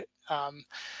engaged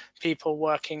people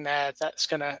working there. That's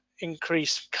going to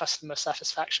increase customer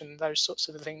satisfaction, those sorts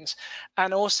of things.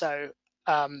 And also,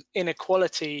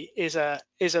 inequality is a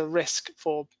risk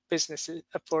for businesses,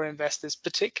 for investors,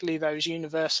 particularly those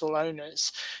universal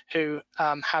owners who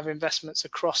have investments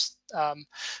across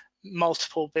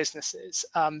multiple businesses.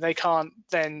 They can't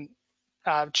then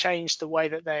change the way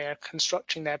that they are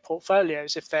constructing their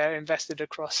portfolios if they're invested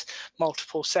across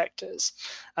multiple sectors.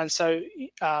 And so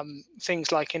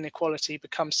things like inequality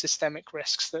become systemic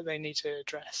risks that they need to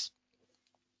address.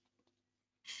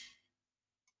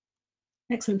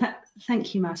 Excellent.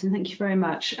 Thank you, Martin. Thank you very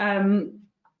much.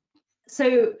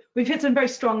 So we've had some very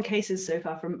strong cases so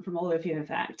far from all of you, in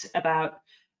fact, about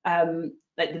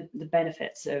like the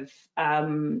benefits of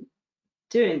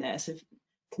doing this, of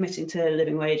committing to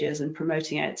living wages and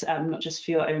promoting it, not just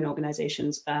for your own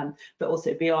organisations, but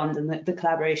also beyond, and the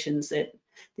collaborations that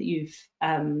you've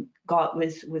got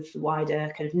with the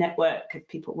wider kind of network of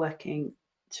people working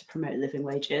to promote living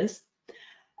wages.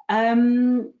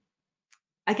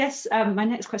 I guess my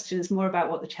next question is more about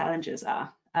what the challenges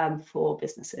are for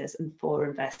businesses and for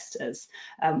investors.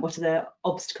 What are the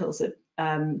obstacles that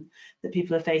that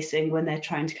people are facing when they're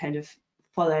trying to kind of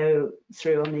follow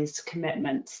through on these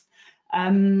commitments?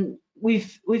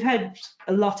 We've heard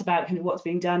a lot about kind of what's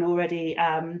being done already.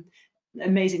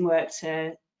 Amazing work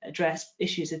to address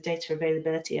issues of data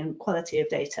availability and quality of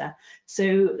data.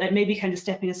 So like maybe kind of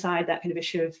stepping aside that kind of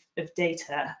issue of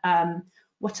data,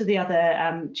 what are the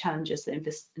other challenges that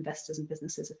investors and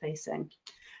businesses are facing?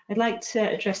 I'd like to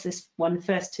address this one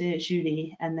first to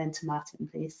Julie and then to Martin,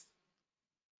 please.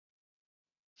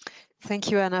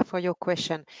 Thank you, Anna, for your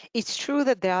question. It's true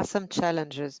that there are some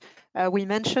challenges. We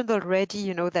mentioned already,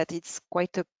 you know, that it's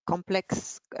quite a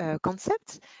complex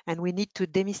concept, and we need to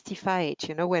demystify it,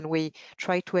 you know, when we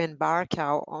try to embark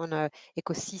our own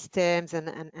ecosystems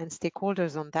and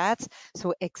stakeholders on that.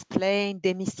 So explain,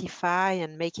 demystify,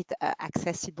 and make it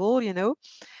accessible, you know.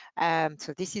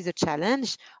 So this is a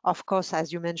challenge. Of course,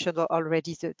 as you mentioned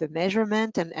already, the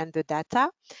measurement and the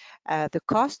data. The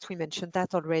cost, we mentioned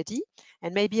that already,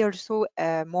 and maybe also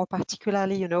more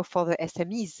particularly, you know, for the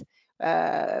SMEs,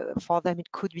 for them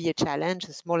it could be a challenge,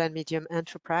 a small and medium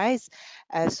enterprise.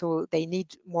 So they need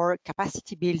more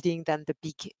capacity building than the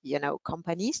big, you know,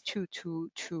 companies to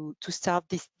start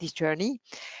this journey.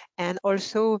 And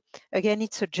also, again,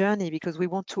 it's a journey because we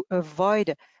want to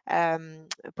avoid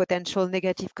potential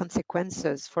negative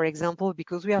consequences. For example,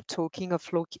 because we are talking of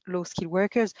low-skilled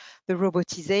workers, the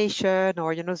robotization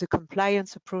or the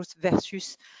compliance approach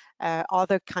versus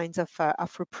other kinds of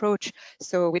approach.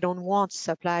 So we don't want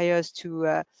suppliers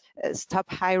to stop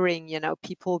hiring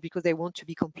people because they want to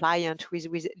be compliant with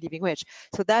living wage.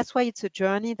 So that's why it's a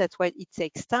journey. That's why it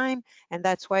takes time, and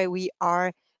that's why we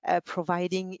are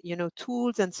providing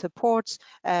tools and supports,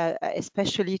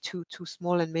 especially to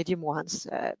small and medium ones,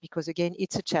 because again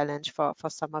it's a challenge for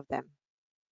some of them.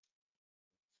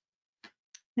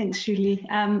 Thanks, Julie.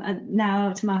 And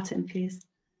now to Martin, please.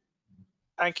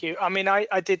 Thank you. I mean,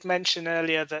 I did mention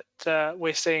earlier that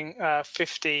we're seeing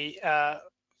 50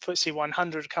 FTSE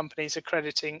 100 companies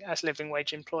accrediting as living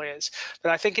wage employers,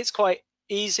 but I think it's quite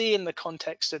easy in the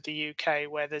context of the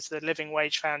UK, where there's the Living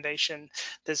Wage Foundation,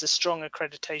 there's a strong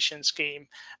accreditation scheme,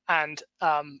 and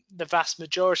the vast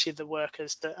majority of the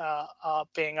workers that are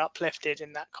being uplifted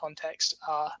in that context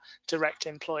are direct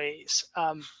employees.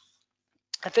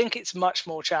 I think it's much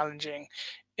more challenging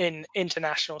in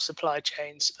international supply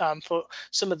chains for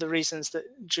some of the reasons that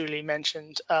Julie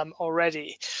mentioned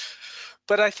already.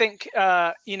 But I think,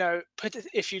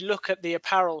 if you look at the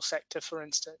apparel sector, for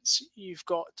instance, you've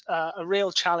got a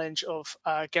real challenge of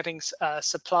getting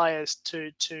suppliers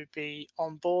to be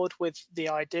on board with the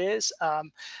ideas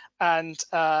and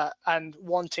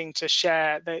wanting to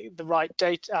share the right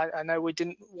data. I know we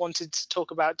didn't wanted to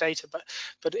talk about data,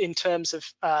 but in terms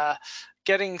of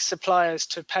getting suppliers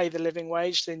to pay the living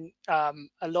wage, then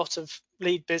a lot of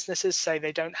lead businesses say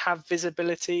they don't have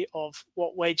visibility of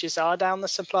what wages are down the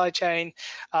supply chain.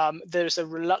 There's a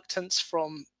reluctance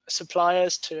from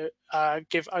suppliers to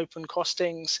give open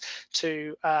costings,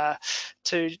 to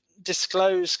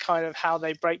disclose kind of how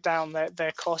they break down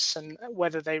their costs and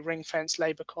whether they ring fence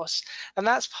labor costs. And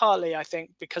that's partly, I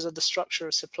think, because of the structure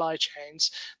of supply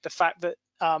chains, the fact that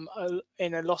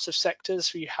in a lot of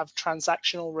sectors you have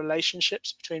transactional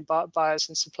relationships between buyers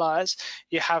and suppliers.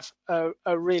 You have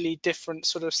a really different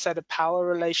sort of set of power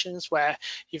relations where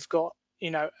you've got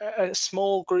a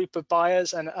small group of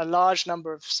buyers and a large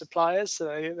number of suppliers.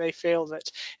 So they feel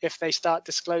that if they start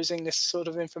disclosing this sort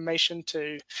of information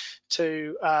to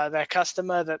their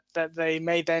customer, that they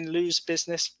may then lose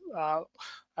business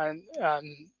and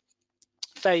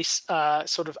face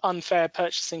sort of unfair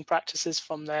purchasing practices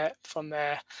from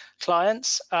their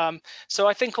clients. So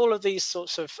I think all of these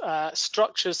sorts of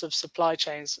structures of supply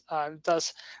chains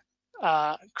does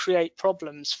create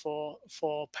problems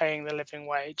for paying the living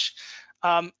wage.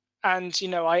 And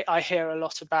I hear a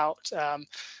lot about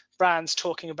brands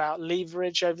talking about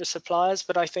leverage over suppliers,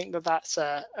 but I think that that's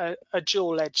a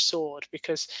dual-edged sword,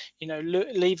 because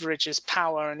leverage is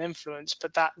power and influence,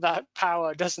 but that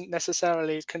power doesn't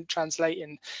necessarily can translate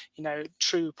in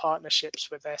true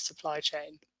partnerships with their supply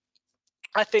chain.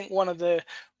 I think one of the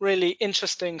really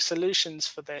interesting solutions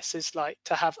for this is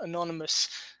to have anonymous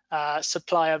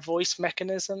supplier voice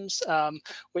mechanisms,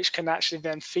 which can actually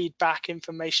then feed back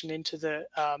information into the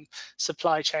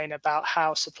supply chain about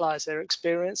how suppliers are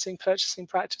experiencing purchasing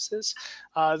practices.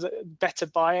 Better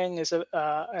buying is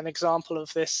an example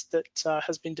of this that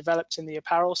has been developed in the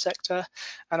apparel sector,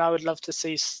 and I would love to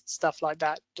see stuff like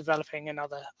that developing in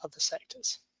other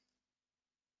sectors.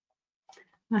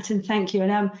 Martin, thank you.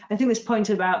 And I think this point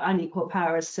about unequal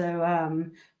power is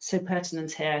so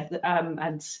pertinent here.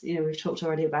 And we've talked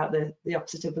already about the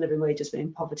opposite of living wages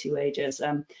being poverty wages.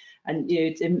 And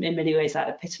in many ways that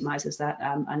epitomises that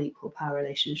unequal power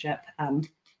relationship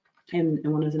in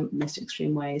one of the most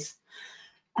extreme ways.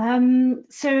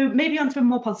 So maybe on to a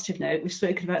more positive note. We've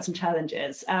spoken about some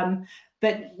challenges,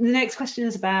 but the next question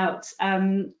is about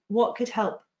what could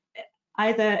help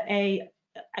either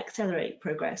accelerate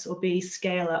progress or B,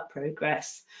 scale up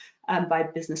progress by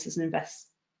businesses and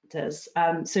investors,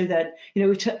 so that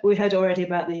we heard already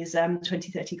about these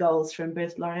 2030 goals from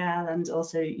both L'Oreal and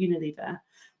also Unilever,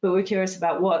 but we're curious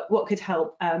about what could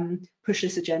help push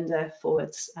this agenda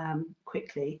forwards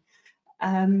quickly.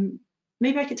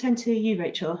 Maybe I could turn to you,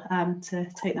 Rachel, to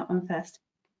take that one first.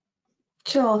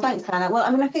 Sure, thanks, Hannah. Well,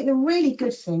 I mean, I think the really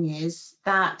good thing is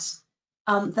that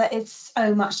there is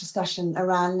so much discussion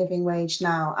around living wage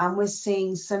now, and we're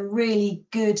seeing some really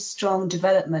good, strong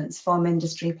developments from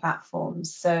industry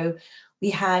platforms. So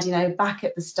we had, back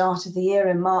at the start of the year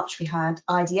in March, we had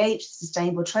IDH,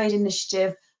 Sustainable Trade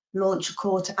Initiative, launch a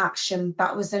call to action.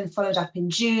 That was then followed up in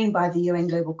June by the UN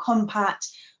Global Compact.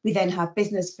 We then have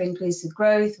Business for Inclusive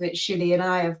Growth, which Julie and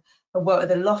I worked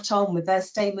with a lot on with their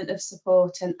statement of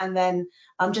support, and then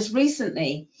just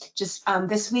recently,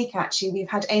 this week actually, we've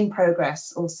had AIM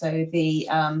Progress, also the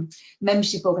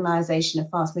membership organisation of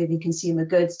fast moving consumer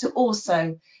goods, to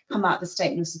also come out with a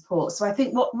statement of support. So I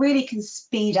think what really can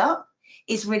speed up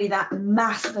is really that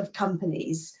mass of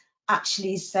companies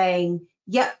actually saying,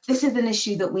 yep, this is an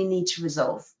issue that we need to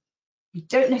resolve. We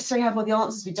don't necessarily have all the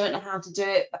answers, we don't know how to do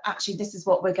it, but actually this is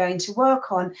what we're going to work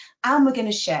on, and we're going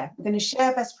to share. We're going to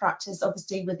share best practice,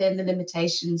 obviously within the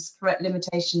correct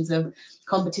limitations of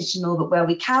competition law, but where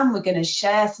we can, we're going to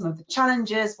share some of the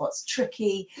challenges, what's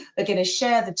tricky, we're going to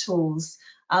share the tools,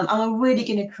 and we're really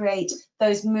going to create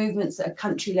those movements at a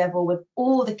country level with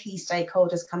all the key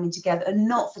stakeholders coming together, and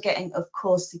not forgetting, of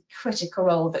course, the critical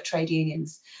role that trade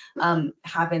unions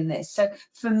have in this. So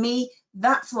for me,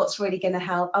 that's what's really going to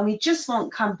help. And we just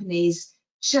want companies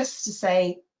just to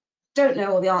say, don't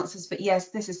know all the answers, but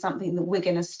yes, this is something that we're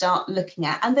going to start looking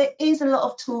at. And there is a lot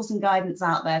of tools and guidance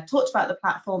out there. Talked about the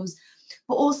platforms,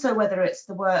 but also whether it's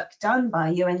the work done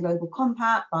by UN Global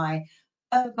Compact, by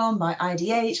Ergon, by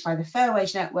IDH, by the Fair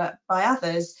Wage Network, by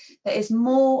others, there is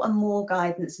more and more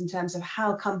guidance in terms of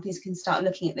how companies can start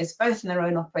looking at this, both in their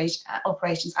own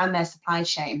operations and their supply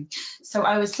chain. So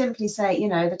I would simply say, you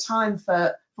know, the time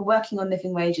for working on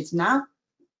living wages now.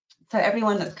 So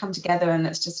everyone, let's come together and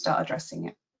let's just start addressing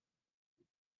it.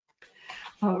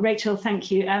 Oh, Rachel, thank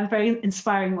you. Very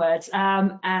inspiring words.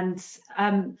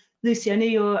 Lucy, I know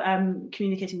you're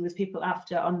communicating with people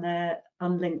after on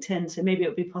LinkedIn, so maybe it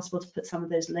would be possible to put some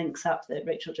of those links up that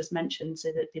Rachel just mentioned,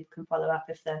 so that people can follow up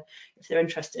if they're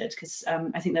interested, because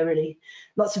I think there are really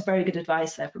lots of very good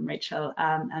advice there from Rachel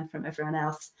and from everyone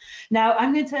else. Now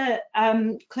I'm going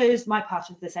to close my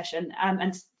part of the session,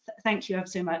 and thank you ever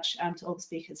so much to all the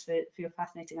speakers for your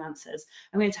fascinating answers.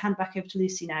 I'm going to hand back over to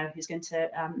Lucy now, who's going to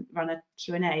run a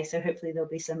Q&A, so hopefully there'll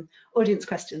be some audience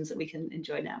questions that we can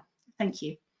enjoy now. Thank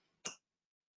you.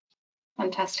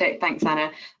 Fantastic, thanks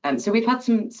Anna. So we've had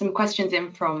some questions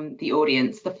in from the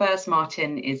audience. The first,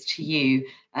 Martin, is to you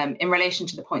in relation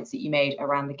to the points that you made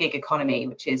around the gig economy,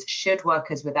 which is, should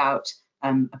workers without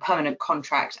a permanent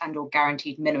contract and or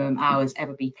guaranteed minimum hours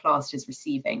ever be classed as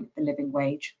receiving the living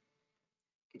wage?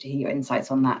 Good to hear your insights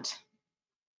on that.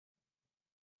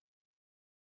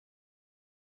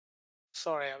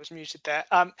 Sorry, I was muted there.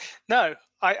 No,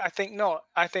 I think not.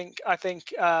 I think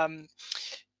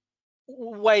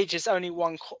wage is only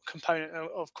one component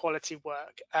of quality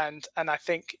work, and I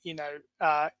think, you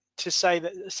know, to say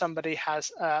that somebody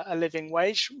has a living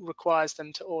wage requires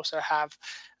them to also have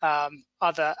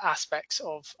other aspects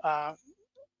of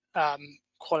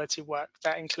quality work.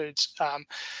 That includes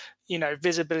you know,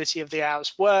 visibility of the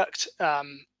hours worked,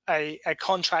 a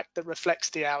contract that reflects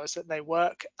the hours that they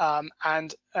work,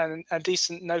 and a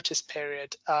decent notice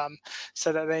period,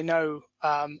 so that they know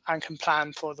and can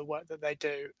plan for the work that they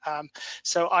do.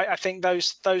 So I think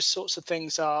those sorts of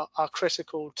things are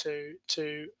critical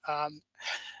to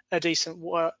a decent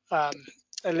work, a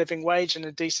living wage and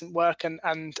a decent work,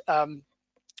 and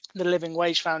the Living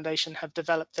Wage Foundation have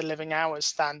developed the living hours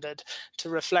standard to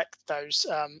reflect those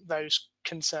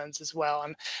concerns as well.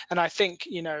 And I think,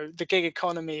 you know, the gig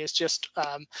economy is just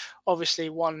obviously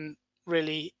one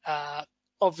really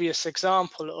obvious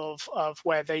example of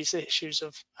where these issues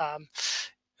of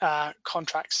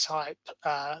contract type,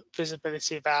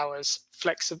 visibility of hours,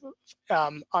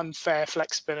 unfair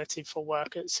flexibility for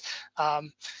workers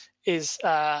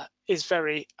is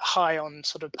very high on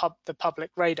sort of the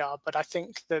public radar. But I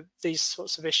think that these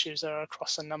sorts of issues are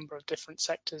across a number of different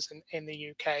sectors in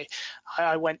the UK.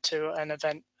 I went to an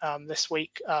event this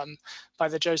week by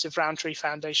the Joseph Rowntree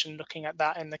Foundation looking at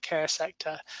that in the care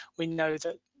sector. We know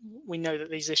that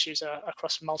these issues are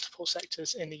across multiple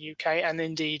sectors in the UK and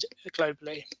indeed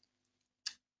globally.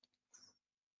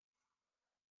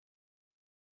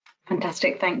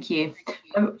 Fantastic, thank you.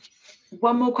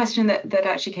 One more question that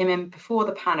actually came in before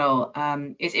the panel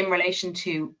is in relation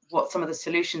to what some of the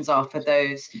solutions are for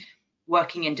those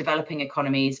working in developing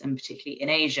economies, and particularly in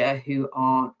Asia, who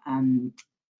are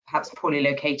perhaps poorly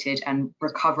located and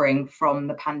recovering from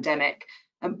the pandemic.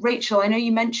 Rachel, I know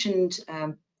you mentioned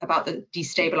about the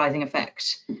destabilizing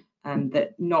effect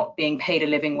that not being paid a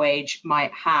living wage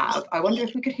might have. I wonder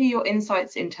if we could hear your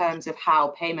insights in terms of how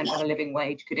payment of a living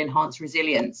wage could enhance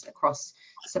resilience across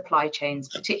supply chains,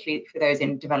 particularly for those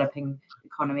in developing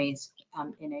economies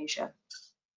in Asia.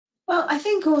 Well, I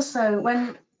think also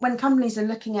when companies are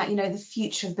looking at, you know, the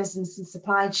future of business and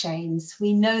supply chains,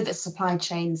 we know that supply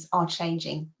chains are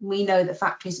changing. We know that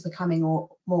factories are becoming more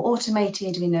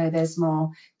automated. We know there's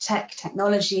more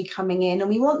technology coming in, and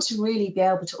we want to really be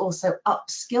able to also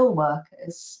upskill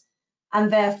workers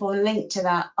And therefore linked to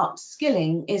that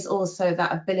upskilling is also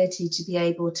that ability to be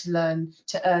able to learn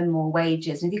to earn more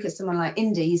wages. And if you look at someone like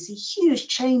India, you see huge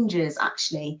changes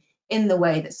actually in the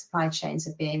way that supply chains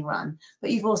are being run.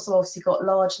 But you've also obviously got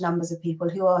large numbers of people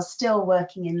who are still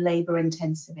working in labour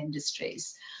intensive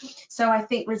industries. So I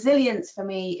think resilience for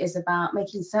me is about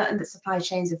making certain that supply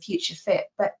chains are future fit,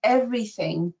 but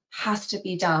everything has to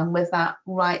be done with that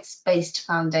rights-based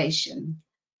foundation.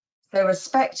 So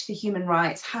respect for human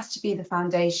rights has to be the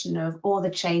foundation of all the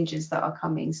changes that are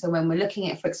coming. So when we're looking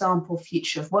at, for example,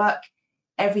 future of work,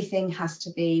 everything has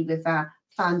to be with that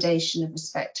foundation of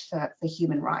respect for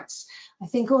human rights. I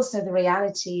think also the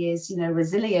reality is, you know,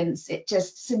 resilience, it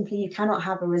just simply, you cannot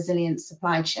have a resilient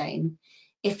supply chain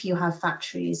if you have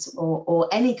factories or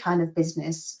any kind of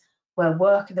business where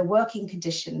the working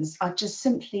conditions are just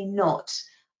simply not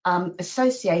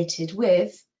associated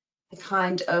with the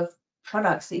kind of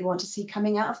products that you want to see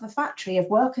coming out of the factory. If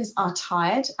workers are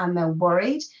tired and they're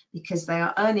worried because they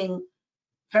are earning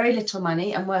very little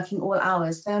money and working all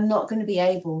hours, they're not going to be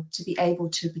able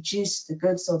to produce the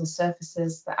goods or the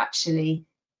services that actually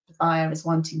the buyer is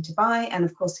wanting to buy, and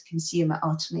of course the consumer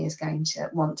ultimately is going to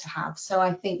want to have. So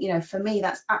I think, you know, for me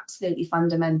that's absolutely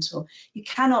fundamental. You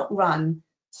cannot run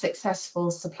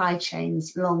successful supply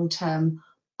chains long term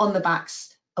on the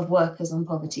backs of workers on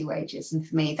poverty wages. And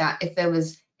for me, that if there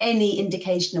was any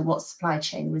indication of what supply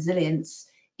chain resilience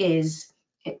is,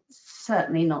 it's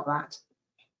certainly not that.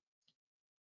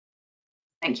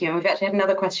 Thank you. And we've actually had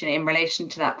another question in relation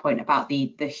to that point about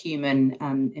the human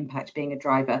impact being a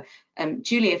driver.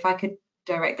 Julie, if I could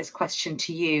direct this question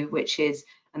to you, which is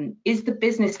the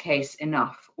business case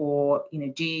enough, or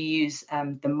do you use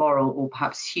the moral or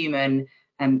perhaps human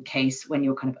case when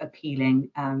you're kind of appealing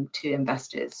to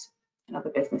investors and other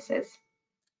businesses?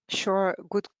 Sure,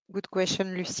 good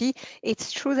question, Lucy.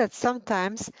 It's true that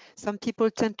sometimes some people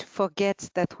tend to forget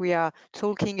that we are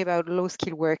talking about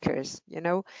low-skilled workers,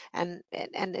 and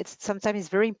it's sometimes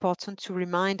very important to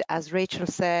remind, as Rachel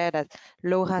said, as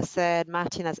Laura said,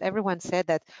 Martin, as everyone said,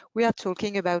 that we are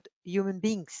talking about human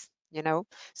beings.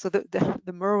 So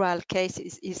the moral case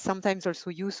is sometimes also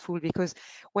useful, because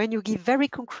when you give very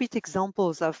concrete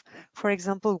examples of, for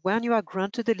example, when you are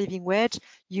granted a living wage,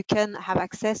 you can have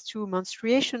access to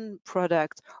menstruation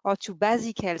product or to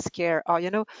basic health care, or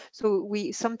so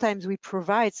sometimes we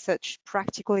provide such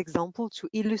practical example to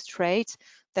illustrate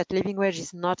that living wage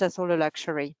is not at all a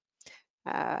luxury.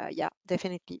 Yeah,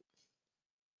 definitely.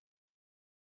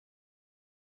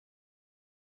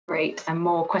 Great, and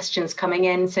more questions coming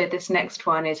in. So this next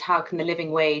one is, how can the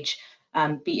living wage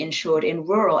be ensured in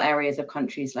rural areas of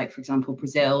countries like, for example,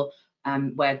 Brazil,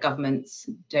 where governments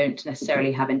don't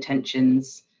necessarily have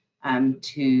intentions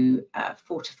to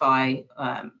fortify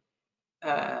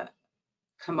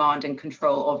command and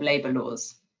control of labour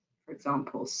laws, for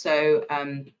example. So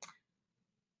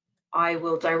I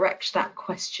will direct that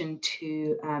question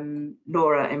to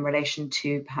Laura in relation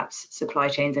to perhaps supply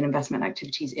chains and investment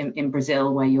activities in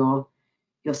Brazil, where you're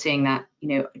seeing that.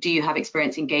 Do you have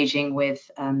experience engaging with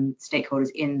stakeholders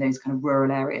in those kind of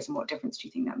rural areas, and what difference do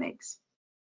you think that makes?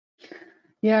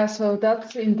 Yeah, so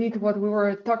that's indeed what we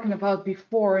were talking about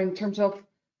before, in terms of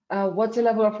what's the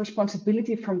level of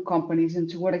responsibility from companies and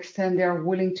to what extent they are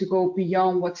willing to go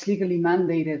beyond what's legally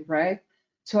mandated, right?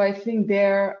 So I think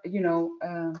there,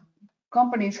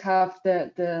 companies have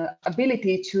the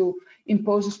ability to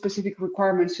impose specific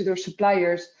requirements to their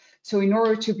suppliers. So in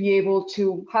order to be able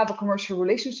to have a commercial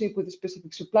relationship with the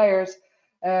specific suppliers,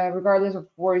 regardless of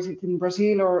where is it in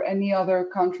Brazil or any other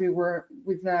country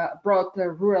with a broad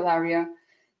rural area,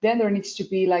 then there needs to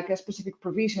be like a specific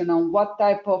provision on what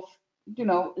type of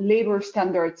labor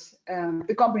standards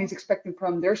the company is expecting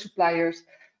from their suppliers,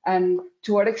 and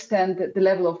to what extent the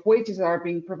level of wages that are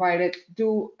being provided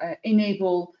do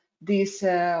enable these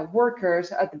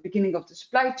workers at the beginning of the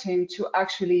supply chain to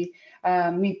actually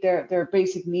meet their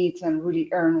basic needs and really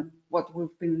earn what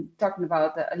we've been talking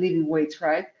about, a living wage,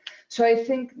 right? So I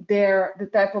think the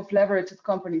type of leverage that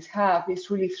companies have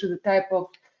is really through the type of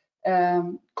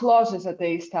clauses that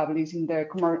they establish in their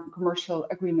commercial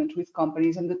agreement with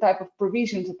companies, and the type of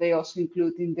provisions that they also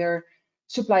include in their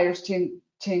suppliers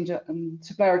change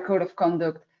supplier code of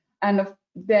conduct. And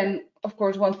then, of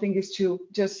course, one thing is to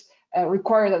just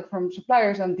require that from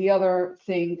suppliers, and the other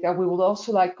thing that we would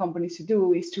also like companies to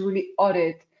do is to really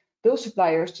audit those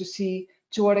suppliers to see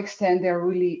to what extent they're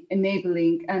really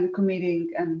enabling and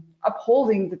committing and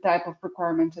upholding the type of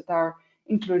requirements that are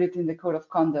included in the code of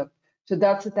conduct. So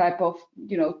that's the type of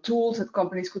tools that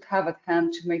companies could have at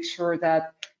hand to make sure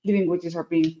that living wages are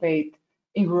being paid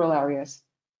in rural areas.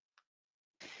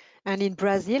 And in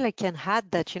Brazil, I can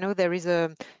add that there is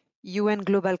a UN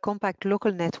Global Compact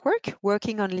local network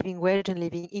working on living wage and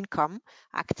living income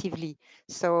actively.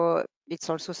 So it's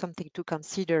also something to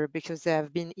consider, because they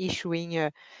have been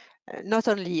issuing not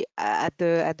only at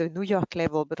the New York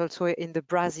level, but also in the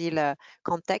Brazil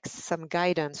context, some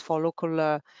guidance for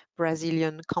local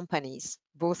Brazilian companies,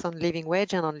 both on living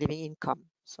wage and on living income.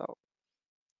 So.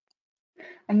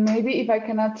 And maybe if I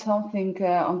can add something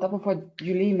on top of what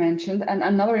Julie mentioned, and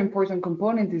another important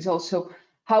component is also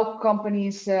how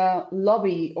companies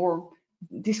lobby or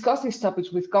discuss these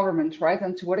topics with governments, right?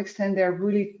 And to what extent they're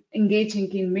really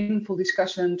engaging in meaningful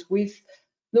discussions with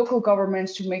local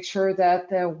governments to make sure that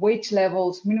wage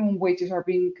levels, minimum wages are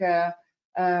being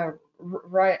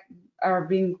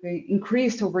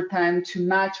increased over time to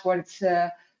match what it's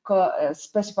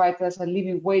specified as a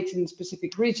living wage in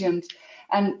specific regions,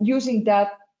 and using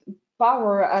that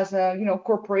power as a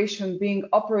corporation being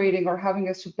operating or having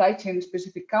a supply chain in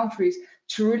specific countries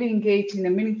to really engage in a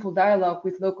meaningful dialogue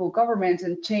with local governments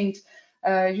and change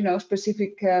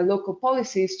specific local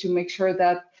policies to make sure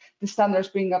that the standards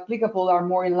being applicable are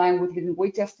more in line with living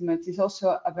wage estimates is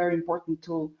also a very important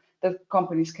tool that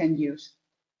companies can use.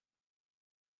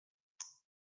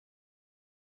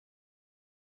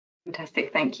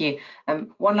 Fantastic, thank you.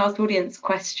 One last audience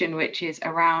question, which is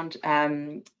around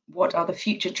what are the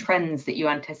future trends that you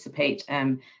anticipate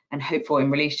and hope for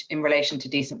in relation to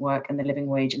decent work and the living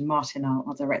wage? And Martin,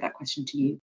 I'll direct that question to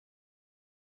you.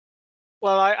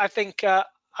 Well, I think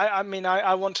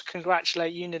I want to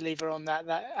congratulate Unilever on that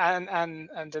and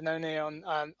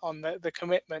Danone on the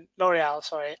commitment, L'Oreal,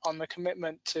 sorry, on the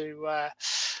commitment to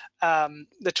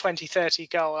the 2030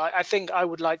 goal. I think I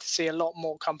would like to see a lot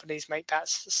more companies make that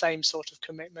same sort of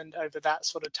commitment over that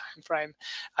sort of time frame.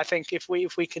 I think if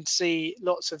we can see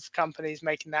lots of companies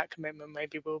making that commitment,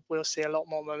 maybe we'll see a lot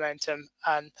more momentum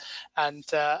and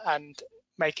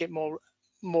make it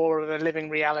more of a living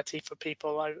reality for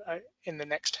people in the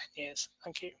next 10 years.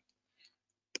 Thank you.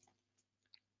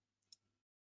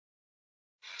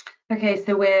 Okay,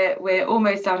 so we're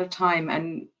almost out of time,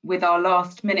 and with our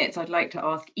last minutes, I'd like to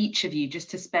ask each of you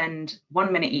just to spend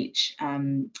 1 minute each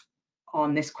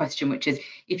on this question, which is,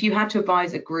 if you had to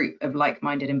advise a group of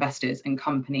like-minded investors and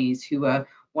companies who are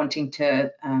wanting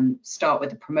to start with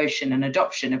the promotion and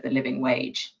adoption of the living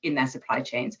wage in their supply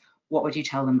chains, what would you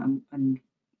tell them and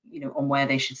on where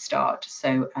they should start?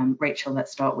 So Rachel,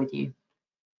 let's start with you.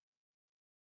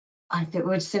 I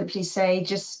would simply say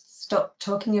just stop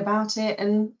talking about it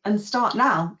and start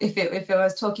now. If I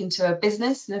was talking to a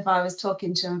business and if I was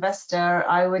talking to an investor,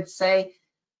 I would say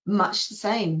much the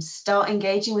same. Start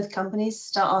engaging with companies,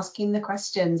 start asking the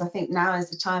questions. I think now is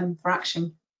the time for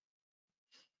action.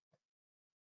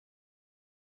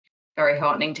 Very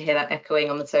heartening to hear that echoing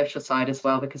on the social side as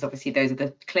well, because obviously those are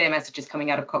the clear messages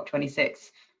coming out of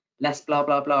COP26, less blah,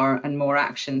 blah, blah, and more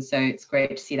action. So it's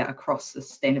great to see that across the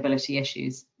sustainability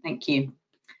issues. Thank you.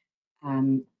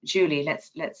 Julie,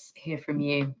 let's hear from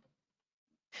you,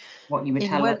 what you would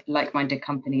tell like-minded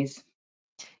companies.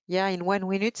 Yeah, in 1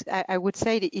 minute, I would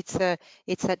say that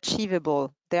it's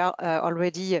achievable. There are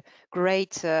already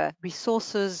great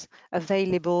resources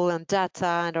available and data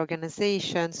and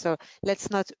organization. So let's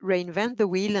not reinvent the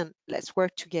wheel and let's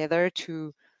work together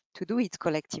to do it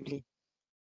collectively.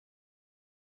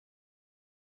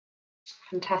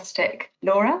 Fantastic.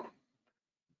 Laura?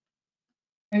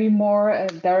 Maybe more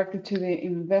directed to the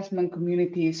investment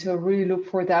community. So really look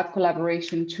for that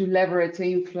collaboration to leverage the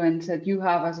influence that you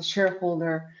have as a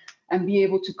shareholder and be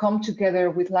able to come together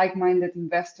with like-minded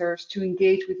investors to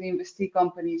engage with the investee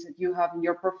companies that you have in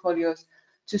your portfolios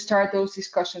to start those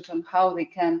discussions on how they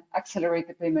can accelerate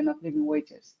the payment of living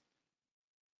wages.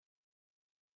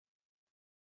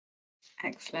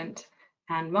 Excellent.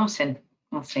 And Martin?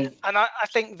 And I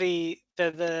think the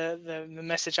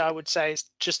message I would say is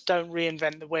just don't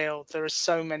reinvent the wheel. There are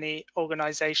so many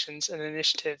organizations and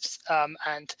initiatives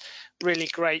and really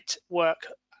great work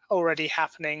already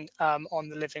happening on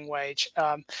the living wage.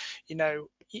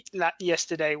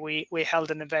 Yesterday we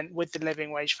held an event with the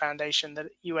Living Wage Foundation, the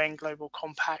UN Global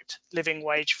Compact Living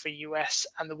Wage for US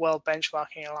and the World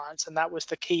Benchmarking Alliance, and that was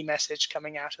the key message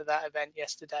coming out of that event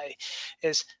yesterday,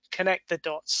 is connect the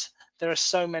dots. There are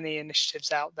so many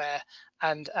initiatives out there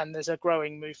and there's a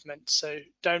growing movement, so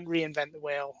don't reinvent the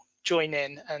wheel, join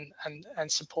in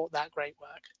and support that great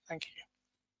work. Thank you.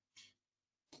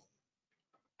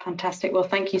 Fantastic. Well,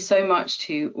 thank you so much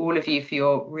to all of you for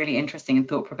your really interesting and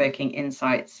thought-provoking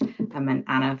insights, and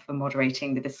Anna for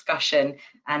moderating the discussion.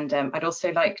 And I'd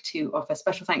also like to offer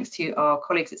special thanks to our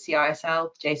colleagues at CISL,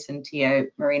 Jason, Tio,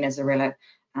 Marina Zarilla,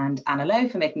 and Anna Lowe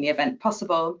for making the event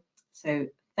possible. So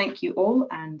thank you all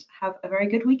and have a very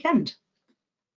good weekend.